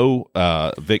you know,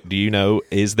 Vic? Do you know?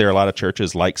 Is there a lot of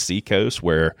churches like Seacoast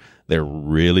where they're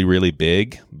really, really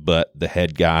big, but the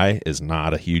head guy is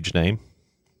not a huge name?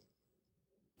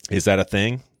 Is that a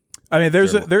thing? I mean,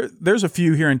 there's a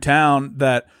few here in town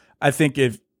that I think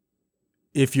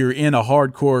if you're in a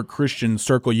hardcore Christian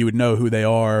circle, you would know who they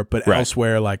are. But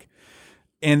elsewhere, like,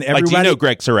 and everybody, do you know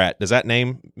Greg Surratt? Does that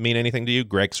name mean anything to you,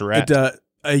 Greg Surratt?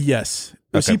 Yes.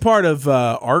 Was he part of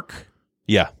ARC?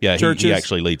 Yeah. He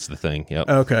actually leads the thing. Yep.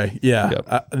 Okay. Yeah.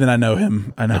 Yep. Then I know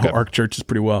him. I know ARC churches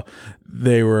pretty well.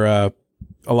 They were a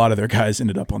lot of their guys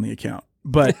ended up on the account,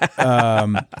 but.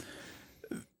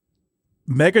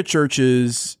 mega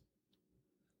churches.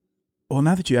 Well,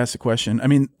 now that you ask the question, I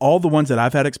mean, all the ones that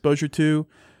I've had exposure to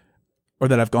or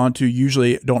that I've gone to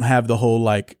usually don't have the whole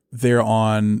like they're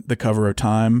on the cover of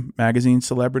Time magazine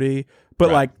celebrity. But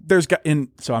Right. like there's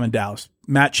so I'm in Dallas.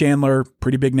 Matt Chandler,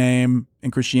 pretty big name in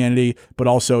Christianity, but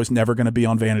also is never going to be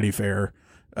on Vanity Fair.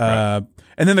 Right.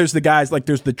 And then there's the guys like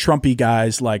there's the Trumpy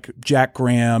guys like Jack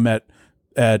Graham at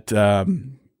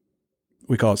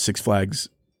we call it Six Flags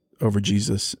Over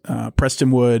Jesus,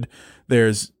 Preston Wood.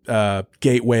 There's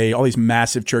Gateway, all these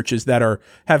massive churches that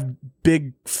have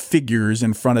big figures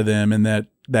in front of them and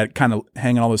that kind of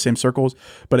hang in all the same circles.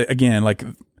 But again, like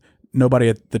nobody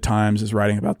at the Times is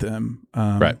writing about them.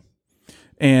 Right.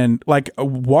 And like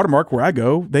Watermark, where I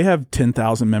go, they have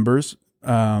 10,000 members.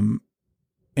 And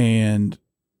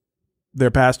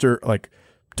their pastor, like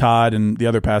Todd and the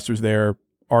other pastors there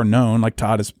are known. Like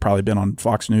Todd has probably been on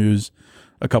Fox News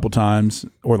a couple times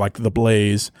or like The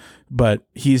Blaze, but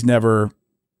he's never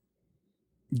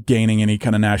gaining any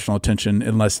kind of national attention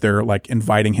unless they're like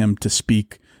inviting him to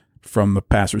speak from the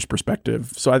pastor's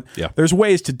perspective. So there's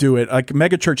ways to do it. Like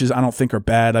mega churches, I don't think are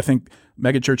bad. I think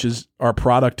mega churches are a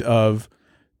product of,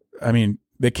 I mean,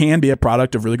 they can be a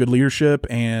product of really good leadership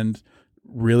and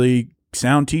really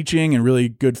sound teaching and really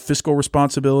good fiscal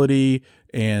responsibility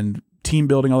and team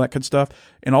building, all that good stuff.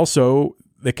 And also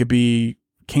they could be,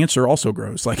 cancer also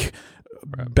grows. Like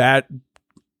a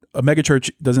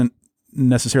megachurch doesn't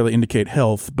necessarily indicate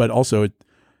health, but also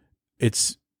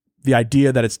it's the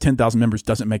idea that it's 10,000 members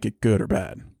doesn't make it good or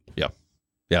bad.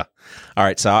 Yeah. All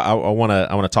right. So I want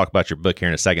to talk about your book here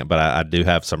in a second, but I do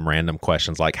have some random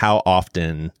questions. Like how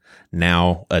often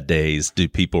nowadays do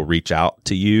people reach out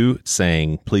to you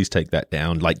saying, please take that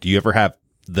down? Like, do you ever have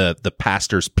the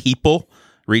pastor's people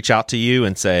reach out to you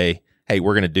and say, hey,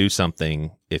 we're going to do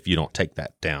something if you don't take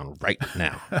that down right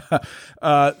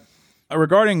now?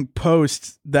 Regarding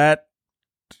posts, that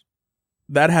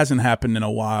hasn't happened in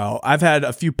a while. I've had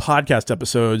a few podcast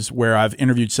episodes where I've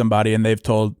interviewed somebody and they've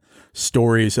told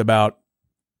stories about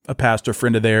a pastor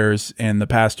friend of theirs, and the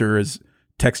pastor has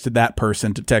texted that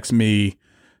person to text me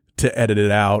to edit it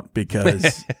out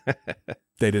because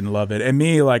they didn't love it. And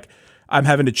me, like, I'm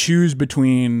having to choose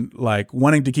between like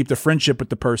wanting to keep the friendship with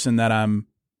the person that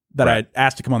I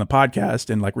asked to come on the podcast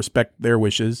and like respect their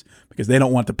wishes because they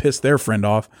don't want to piss their friend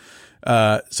off.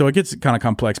 So it gets kind of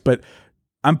complex, but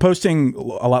I'm posting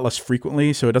a lot less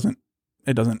frequently, so it doesn't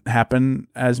happen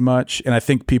as much. And I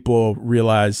think people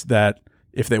realize that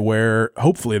if they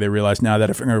hopefully they realize now that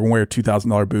if they're going to wear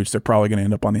 $2,000 boots, they're probably going to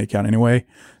end up on the account anyway.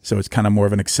 So it's kind of more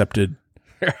of an accepted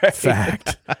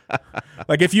fact.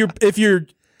 Like if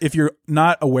you're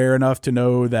not aware enough to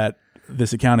know that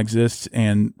this account exists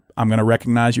and I'm going to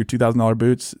recognize your $2,000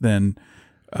 boots, then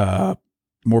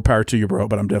more power to you, bro.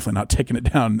 But I'm definitely not taking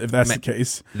it down if that's the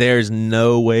case. There's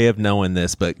no way of knowing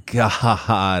this, but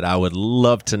God, I would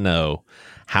love to know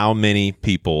how many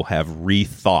people have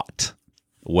rethought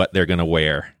what they're going to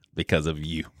wear because of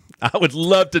you. I would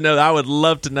love to know. I would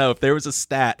love to know if there was a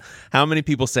stat, how many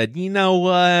people said, you know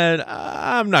what,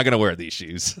 I'm not going to wear these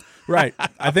shoes. Right.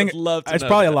 I think love to it's know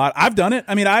probably that. a lot. I've done it.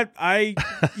 I mean, I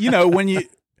when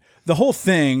the whole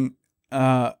thing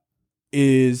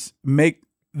is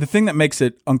the thing that makes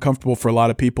it uncomfortable for a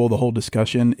lot of people, the whole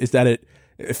discussion, is that it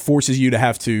forces you to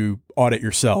have to audit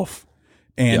yourself.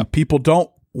 And people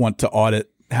don't want to audit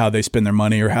how they spend their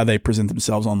money or how they present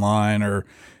themselves online or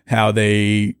how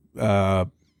they, the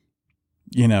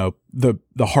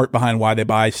heart behind why they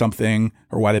buy something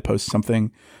or why they post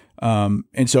something.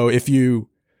 And so it's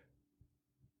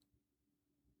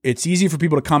easy for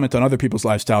people to comment on other people's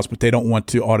lifestyles, but they don't want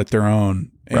to audit their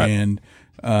own. Right. And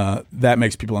that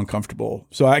makes people uncomfortable.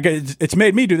 So it's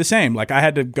made me do the same. Like I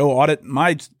had to go audit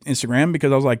my Instagram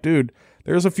because I was like, dude,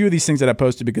 there's a few of these things that I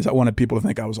posted because I wanted people to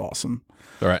think I was awesome.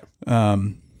 All right.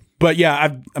 But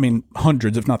yeah,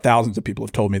 hundreds, if not thousands of people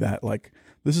have told me that. Like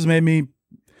this has made me,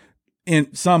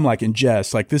 in some like in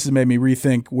jest, like this has made me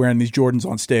rethink wearing these Jordans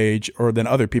on stage, or then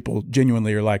other people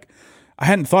genuinely are like, I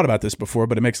hadn't thought about this before,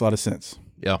 but it makes a lot of sense.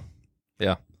 Yeah.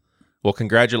 Yeah. Well,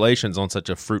 congratulations on such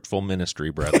a fruitful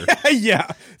ministry, brother. Yeah.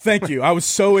 Thank you. I was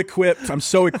so equipped. I'm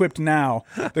so equipped now.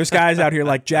 There's guys out here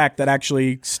like Jack that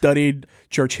actually studied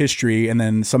church history, and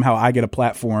then somehow I get a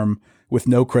platform with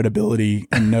no credibility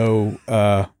and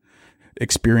no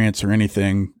experience or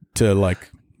anything to like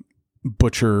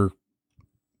butcher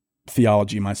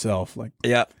theology myself. Like,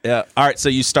 yeah. All right. So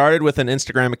you started with an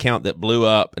Instagram account that blew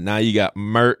up, and now you got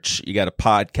merch, you got a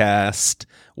podcast.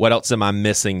 What else am I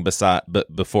missing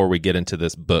before we get into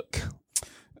this book?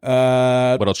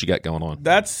 What else you got going on?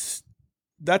 That's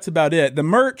about it. The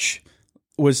merch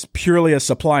was purely a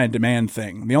supply and demand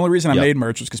thing. The only reason I Yep. made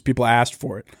merch was because people asked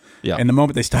for it. Yeah. And the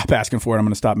moment they stop asking for it, I'm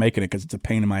going to stop making it because it's a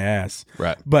pain in my ass.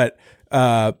 Right. But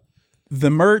the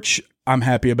merch I'm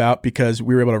happy about because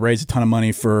we were able to raise a ton of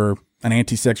money for an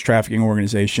anti-sex trafficking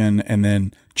organization and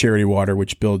then Charity Water,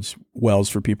 which builds wells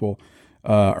for people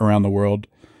around the world.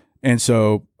 And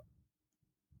so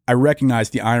I recognize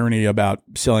the irony about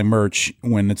selling merch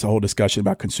when it's a whole discussion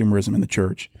about consumerism in the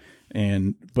church.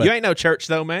 But You ain't no church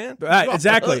though, man. right,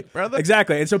 exactly, brother.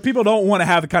 exactly. And so people don't want to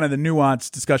have kind of the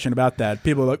nuanced discussion about that.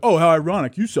 People are like, "Oh, how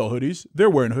ironic! You sell hoodies; they're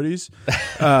wearing hoodies."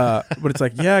 But it's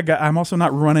like, yeah, I'm also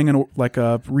not running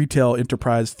a retail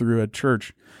enterprise through a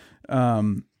church.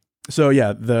 So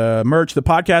yeah, the merch, the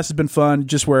podcast has been fun.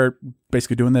 Just we're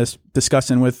basically doing this,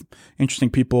 discussing with interesting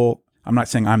people. I'm not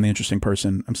saying I'm the interesting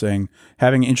person. I'm saying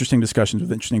having interesting discussions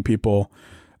with interesting people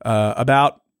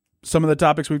about some of the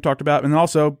topics we've talked about, and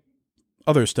also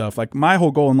other stuff. Like my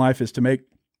whole goal in life is to make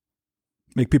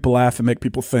people laugh and make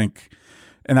people think,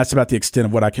 and that's about the extent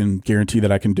of what I can guarantee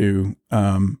that I can do.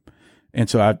 And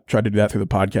so I tried to do that through the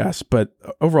podcast. But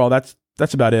overall, that's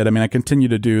about it. I mean, I continue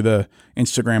to do the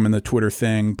Instagram and the Twitter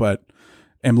thing, but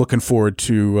am looking forward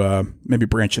to maybe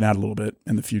branching out a little bit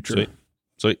in the future.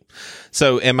 Sweet.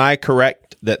 So am I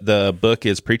correct that the book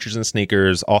is Preachers and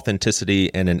Sneakers, Authenticity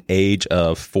in an Age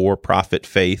of For-Profit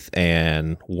Faith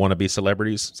and Wannabe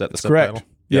Celebrities? Is that the subtitle?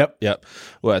 Correct. Yep.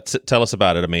 Well, tell us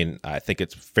about it. I mean, I think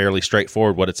it's fairly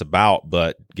straightforward what it's about,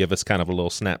 but give us kind of a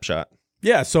little snapshot.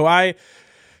 Yeah, so I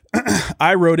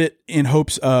wrote it in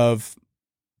hopes of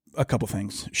a couple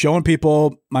things. Showing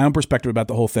people my own perspective about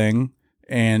the whole thing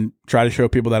and try to show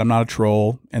people that I'm not a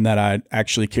troll and that I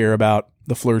actually care about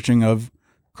the flourishing of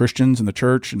Christians in the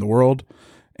church and the world.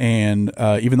 And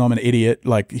even though I'm an idiot,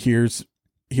 like here's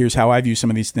how I view some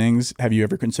of these things. Have you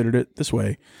ever considered it this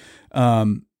way?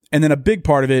 And then a big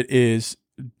part of it is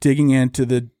digging into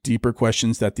the deeper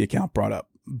questions that the account brought up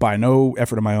by no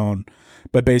effort of my own,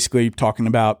 but basically talking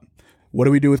about what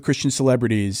do we do with Christian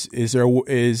celebrities? Is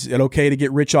it okay to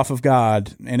get rich off of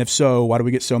God? And if so, why do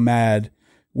we get so mad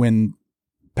when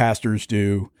pastors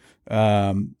do?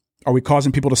 Are we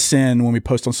causing people to sin when we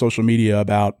post on social media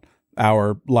about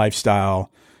our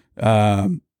lifestyle?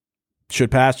 Should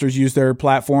pastors use their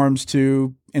platforms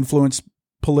to influence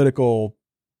political?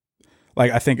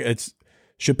 Like, I think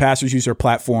should pastors use their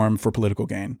platform for political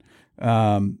gain?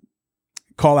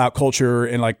 Call out culture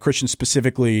and like Christians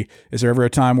specifically. Is there ever a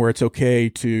time where it's okay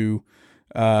to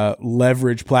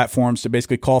leverage platforms to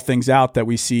basically call things out that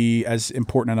we see as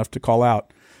important enough to call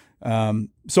out?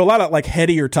 So a lot of like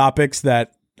headier topics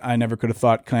that I never could have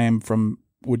thought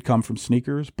would come from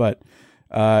sneakers, but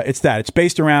it's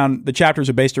based around, the chapters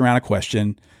are based around a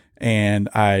question, and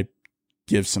I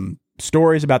give some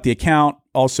stories about the account,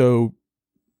 also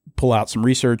pull out some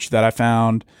research that I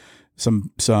found,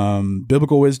 some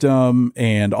biblical wisdom,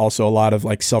 and also a lot of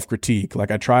like self-critique.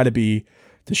 Like I try to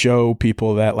show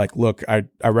people that like, look, I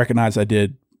recognize I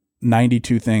did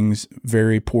 92 things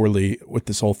very poorly with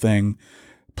this whole thing.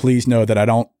 Please know that I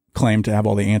don't claim to have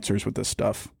all the answers with this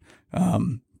stuff.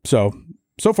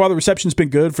 So far the reception's been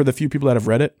good for the few people that have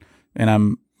read it,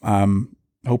 and I'm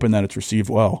hoping that it's received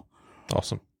well.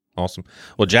 Awesome.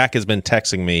 Well, Jack has been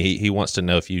texting me. He wants to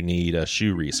know if you need a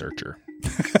shoe researcher.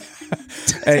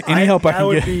 Hey, any help I can That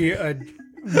would get? be a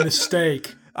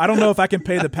mistake. I don't know if I can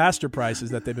pay the pastor prices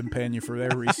that they've been paying you for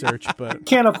their research, but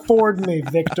Can't afford me,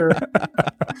 Victor.